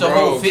them catch the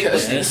whole fit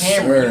with the Yes,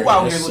 camera. sir. You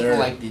out Yes, here sir. looking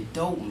like the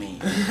dope man.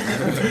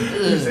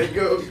 Say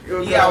go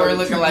You out here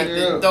looking like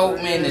the dope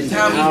man. The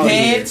Tommy Out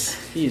here. pants.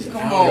 He's Come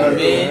out on,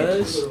 here, man.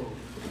 cuz.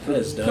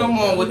 That's dope. Come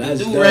on with the That's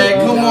do-rag. dope.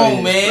 Come He's out on,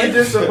 here. man. We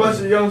just a bunch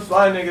of young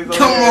fly niggas on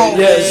Come here. on,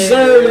 Yes,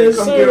 sir. Yes,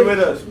 Come sir. get with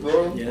us,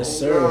 bro. Yes, Oh,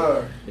 sir.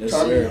 God. Yes,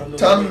 Tommy, sir.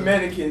 Tommy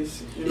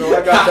mannequins. You know,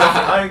 I got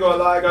that. I ain't gonna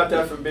lie, I got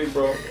that from Big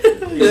Bro. He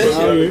put me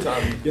on the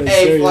Tommy. Yes,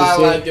 Hey, sir. fly Yes,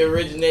 sir. like the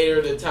originator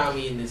of the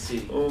Tommy in the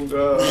city. Oh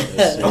God.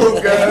 Yes, sir. Oh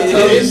God.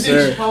 Yes, Vintage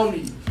sir.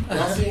 Tommy.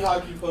 Y'all seen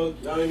Hockey Puck?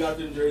 Y'all ain't got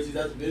them jerseys.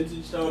 That's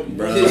vintage Tommy.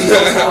 Bro. Vintage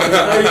Tommy.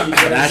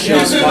 That shit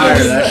was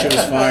fire. That shit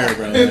was fire,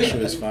 bro. That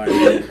shit was fire.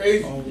 Going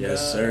crazy.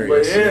 Yes, sir. But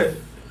Yes, yeah, sir.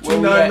 Where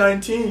we at?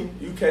 2019,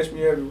 you catch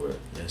me everywhere.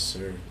 Yes,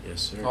 sir.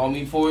 Yes, sir. Call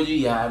me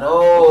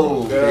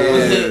 4Giotto.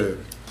 Yeah.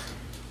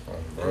 Oh,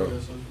 bro.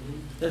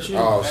 That's you.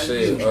 Oh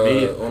shit. Me.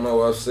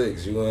 Uno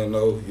F6,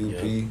 UNO,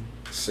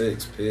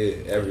 UP6,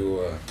 PID,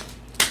 everywhere.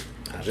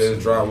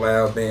 Just dropped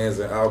Loud Bands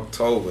in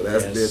October.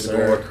 That's Yes, bitch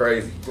sir. going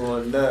crazy.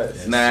 Going nuts.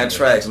 Yes, 9 sir.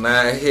 tracks,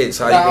 9 hits.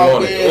 How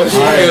Loud you doing it? Bands,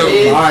 What you feel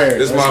me? Fire.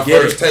 This is Let's my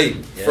get first it. tape.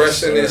 Yes,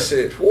 Fresh in this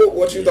sir. shit.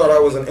 What you thought I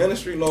was in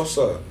industry? No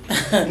sir.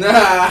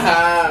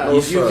 Nah. No,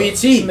 He's sir.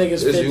 UVT. Niggas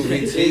It's 50.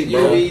 UVT,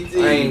 bro.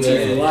 UVT. I ain't For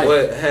even. life.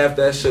 What half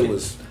that shit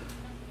was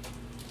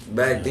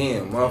back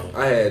then.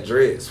 I had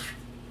dreads.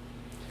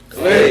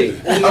 Hey, You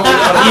swimming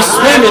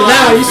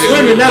now. You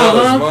swimming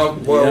now, huh?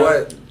 Boy, Yeah.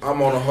 what? I'm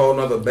on a whole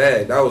nother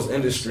bag. That was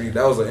industry.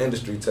 That was an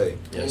industry tape.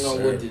 Yes, You know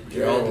sir. what the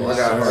You know, I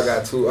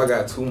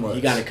got too much.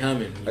 You got it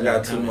coming. I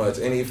got too much.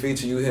 Any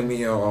feature you hit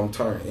me on, I'm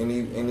turn.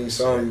 Any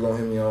song you gonna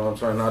hit me on, I'm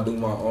turn. I do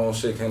my own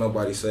shit. Can't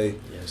nobody say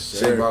Yes, shit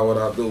sir. about what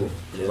I do.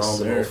 Yes, As long as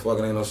no sir.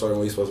 fucking ain't no certain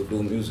way you supposed to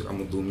do music, I'm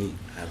gonna do me.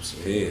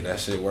 Absolutely. Yeah, that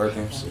shit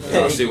working. Absolutely.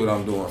 Y'all see what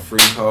I'm doing? Free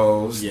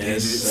calls, Yes,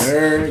 digits,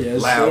 sir.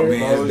 Yes, loud sir.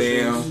 bands,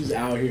 damn. He's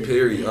out here.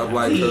 Period. Up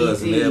like Easy.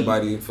 cuz, and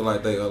everybody feel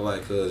like they up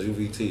like cuz.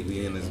 UVT,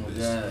 we in this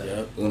bitch.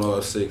 Yep. Uno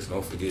F6,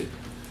 don't forget.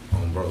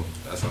 Bro,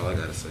 that's all I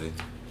gotta say.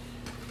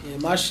 Yeah,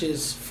 my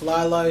shit's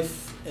Fly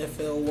Life,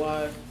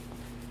 FLY,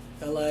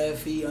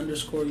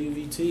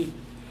 LIFE_UVT.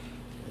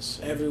 Yes,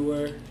 sir.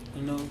 Everywhere,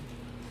 you know.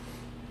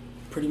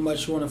 Pretty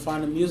much you want to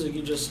find the music,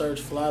 you just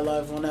search Fly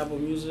Life on Apple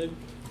Music,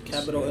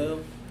 capital L,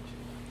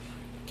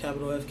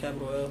 capital F,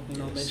 capital L. You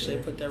know, Yes, make sure sir.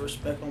 they put that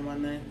respect on my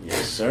name.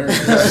 Yes, sir.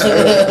 Yes,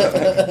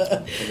 sir.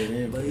 Put it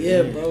in, But put it yeah,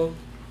 in. bro.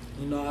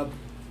 You know, I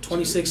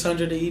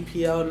 2600 the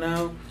EP out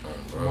now.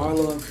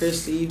 Marlo and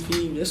Chris the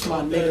EP. This my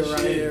Talk nigga that right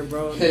shit. here,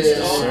 bro. Yes,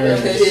 sir.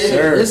 Yes,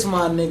 sir. This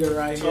my nigga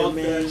right here, Talk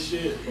man. that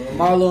shit, bro.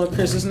 Marlo and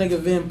Chris, this nigga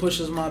Vin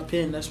pushes my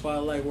pen. That's why I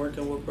like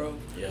working with bro.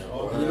 Yeah.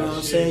 Talk You that know what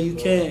I'm shit, saying? You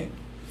bro. can't.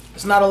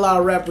 It's not a lot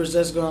of rappers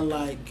that's gonna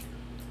like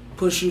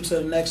push you to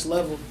the next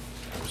level.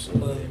 But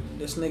Absolutely.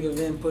 this nigga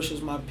Vin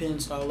pushes my pen,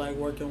 so I like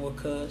working with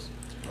cuz.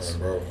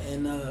 Bro.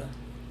 And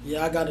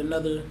yeah, I got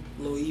another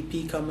little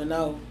EP coming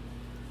out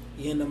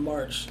end of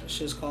March. That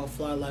shit's called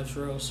Fly Life's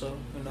Real. So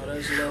you know,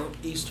 there's a little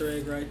Easter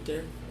egg right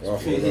there.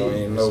 Motherfuckers don't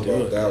even know Let's do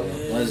about it. that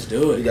one. Yeah. Let's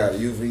do We it. got a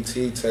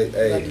UVT tape. We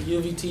Hey, got the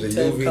UVT the tape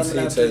coming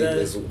UVT after tape that.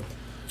 is.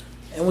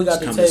 And we got It's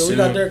the coming tape. We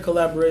got soon. their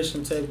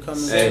collaboration tape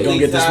coming. Hey, You gonna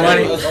get this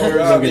money? You God,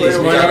 gonna get this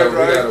play We with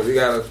money? that. we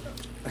got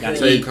a Gotta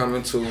tape eat.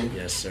 coming too.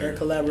 Yes, sir. Their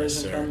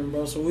collaboration Yes, sir. coming,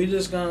 bro. So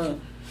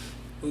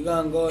we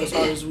gonna go as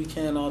hard as we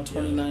can all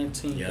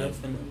 2019. Yeah.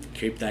 Definitely.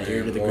 Keep that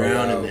ear to the More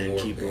ground and loud, then more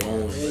keep loud.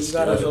 rolling. Yeah, you Let's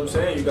gotta- do That's it. what I'm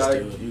saying. You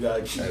Let's do gotta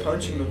it. keep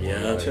punching them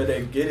Yeah. until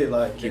they get it.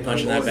 Like Keep they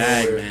punching not that going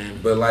bag, nowhere. man.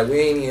 But like we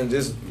ain't even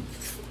just.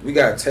 We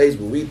got tapes,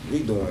 but we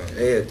doing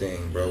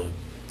everything, bro.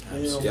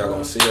 Absolutely. Y'all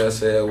gonna see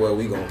us everywhere.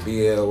 We gonna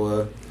be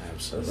everywhere.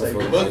 Absolutely. Like,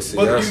 Motherfuckers book might see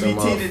us in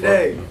UVT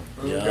today.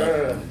 Yeah.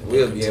 Okay.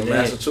 We'll be in Today.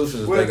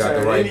 Massachusetts if We'll they got the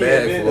turn right any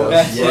bag event for up.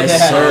 us.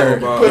 Yes, sir.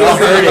 Bro. Y'all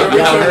heard it.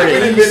 Y'all heard We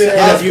it. been in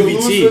NWVT.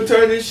 Oskaloosa,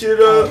 turn this shit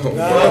up. Oh,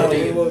 Nah, bro.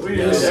 we We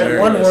Yes, just sir.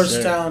 one Yes, worst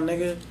sir. town,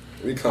 nigga.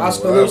 We coming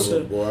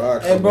Oskaloosa. wherever,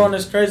 boy. Hey, bro, and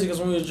it's crazy because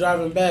when we was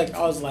driving back,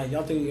 I was like,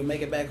 y'all think we can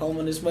make it back home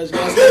in this much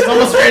gas? It's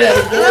almost straight out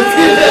of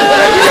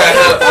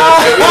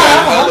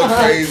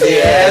crazy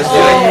ass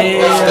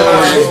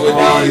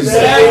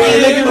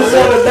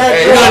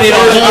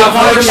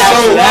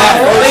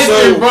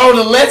Listen, bro,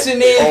 the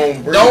lesson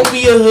is don't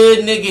be a hood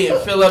nigga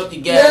and fill up the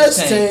gas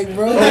tank.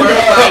 bro.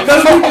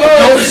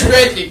 Don't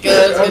stretch it,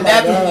 cuz. And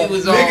that's what we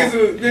was on.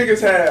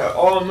 Niggas had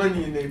all the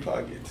money in their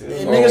pocket, too.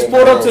 And niggas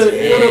pulled up to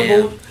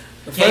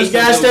the first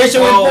gas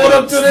station we pulled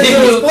up to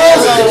this was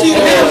closed.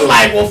 They was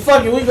like, well,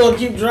 fuck it, we gonna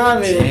keep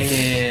driving.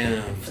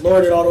 Damn.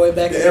 Floored it all the way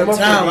back to Damn, I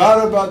town.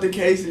 forgot about the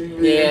cases.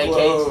 Yeah,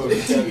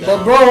 cases.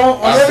 But bro,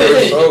 on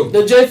everything,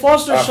 the Jay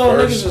Foster Our show,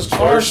 first- niggas is first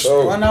cars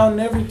show. run out and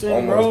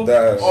everything, bro. Almost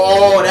died.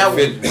 Oh, that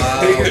was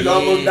Niggas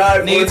almost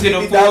died. Niggas for to the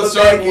 $50 full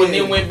circle back and in.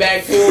 then went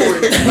back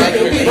forward.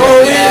 Like,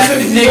 Bro, we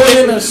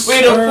we in a a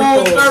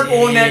full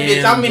circle on that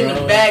bitch. I'm in Damn,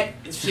 the bro. back.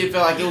 Shit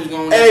felt like it was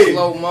going Hey. in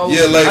slow motion.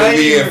 Yeah, like I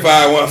we ain't in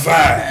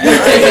 515.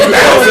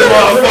 Those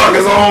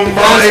motherfuckers on,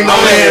 bro. They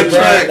know they in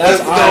track. That's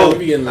Let's all. go.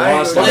 We getting I ain't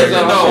lost. gonna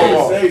Listen, lie,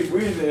 no. safe.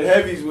 We was in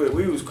heavies with.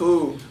 We was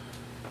cool.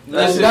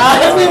 Listen, Nah,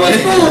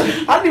 that's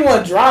cool. I didn't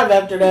want to drive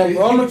after that,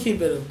 bro. I'm gonna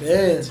keep it a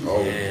bed.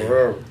 Oh,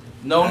 bro.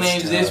 No That's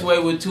names tough. this way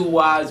with 2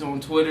 Y's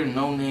on Twitter.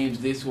 No names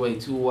this way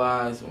 2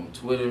 Y's on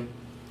Twitter.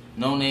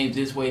 No names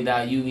this way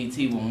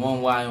 .UVT with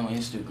 1 Y on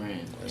Instagram.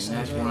 And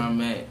that's where I'm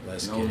at.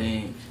 Let's No get it.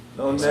 names.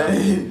 No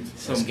name.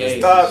 Some gay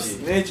Stop shit.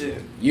 snitching.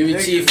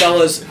 UVT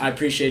fellas, I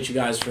appreciate you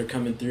guys for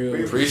coming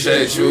through.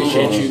 Appreciate you.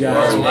 Appreciate you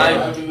guys, Bro,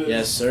 man.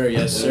 Yes, sir.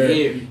 Yes, sir.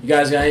 Yeah. You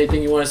guys got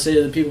anything you want to say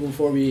to the people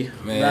before we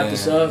wrap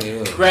this up?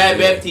 yeah. Grab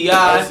Yes,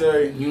 FTI.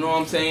 sir. You know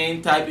what I'm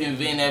saying? Type in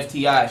Vin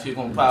FTI. Shit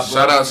gonna pop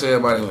Shout up. out to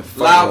everybody. in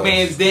fuck Loud us.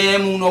 Bands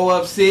Dan, Uno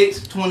up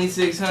 6,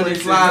 2600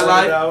 Fly 2600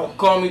 Life. out.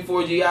 Call me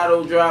for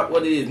Giotto drop.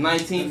 What it is?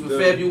 19th of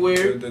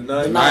February. The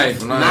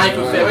ninth. 9th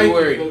of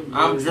February.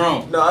 I'm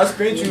drunk. No, I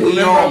screenshot you. We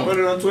Remember, I on. put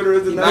it on Twitter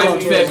as the 9th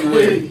of 9th.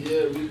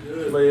 February.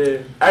 But yeah,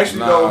 actually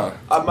Nah.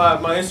 though,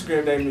 my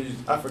Instagram name is,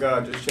 I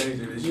forgot, I just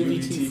changed it. It's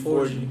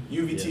UVT4G.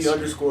 UVT Yes, sir.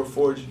 underscore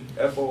 4G.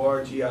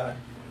 FORGI.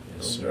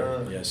 Yes,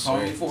 sir. Yes, Call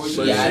sir. me for But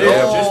Giotto.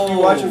 yeah, just be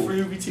watching for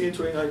UVT in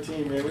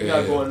 2019, man. We Yeah.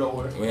 not going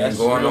nowhere. We ain't That's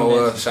going real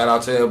nowhere. message. Shout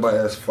out to everybody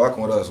that's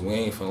fucking with us. We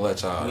ain't finna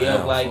let y'all We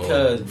down. up like for-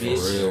 cuz, for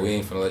bitch. real, we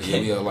ain't finna let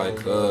you up like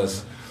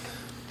cuz.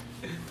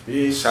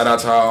 Yeah. Shout out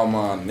to all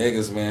my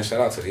niggas, man. Shout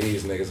out to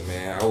these niggas,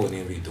 man. I wouldn't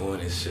even be doing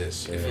this shit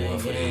if it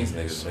wasn't for these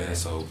niggas, man.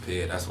 So,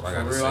 Pit, that's what I For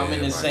gotta real, say. I'm in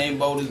the like, same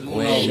boat as we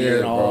Uno. ain't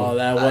Sharing Yeah, all bro.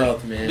 that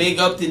wealth, man. Big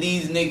up to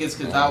these niggas,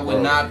 cause I would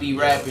bro. not be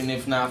rapping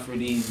if not for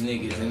these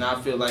niggas. And I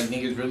feel like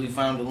niggas really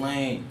found the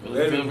lane.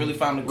 Really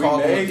found the We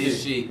calling with made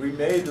this it. shit. We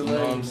made the You know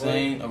what I'm lane,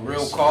 saying? A real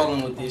Yes, sir.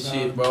 calling with this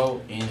shit, bro.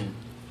 And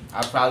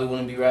I probably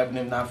wouldn't be rapping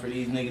if not for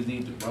these niggas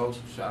either, bro. So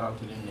shout out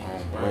to them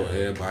niggas, bro, bro.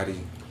 everybody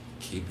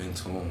keep in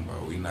tune,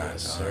 bro. We not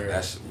Yes, done. sir.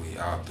 That's we.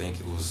 I think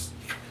it was,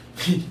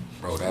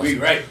 bro. That's We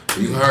right.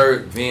 You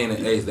heard Vin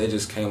and Ace. They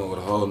just came up with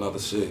a whole nother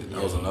shit.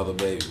 That was another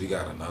baby. We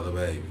got another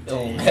baby.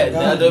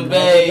 Another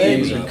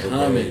baby. Another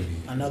coming. baby.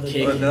 Another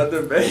Kick. day.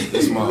 Another baby.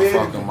 This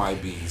motherfucker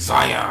might be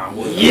Zion.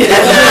 What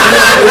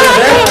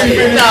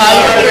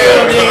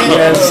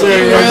Yes, sir.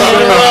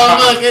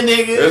 Yes,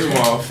 This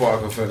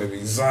motherfucker finna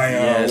be Zion.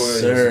 Yes,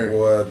 Williams, sir.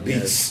 Boy,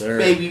 Yes, beats. sir.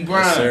 Baby Yes,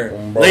 Brian. sir.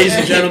 Bro. Ladies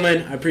and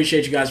gentlemen, I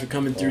appreciate you guys for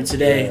coming through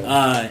today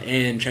yeah.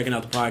 and checking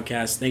out the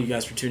podcast. Thank you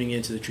guys for tuning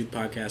in to the Truth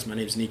Podcast. My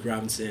name is Nick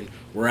Robinson.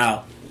 We're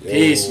out. Yo.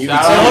 Peace. You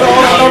Shout can out.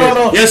 tell-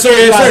 Hold on. Yes, sir.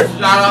 Yes, sir.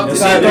 Shout out to Yes,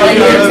 that sir. right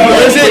here.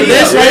 What is it?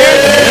 This right here?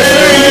 Yes,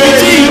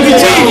 sir. UVT.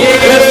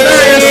 Yes, sir.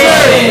 Yes,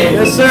 sir.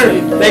 Yes,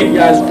 sir. Thank you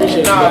guys. Appreciate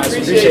you guys.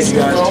 Appreciate you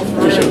guys.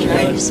 Appreciate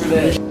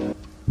you guys.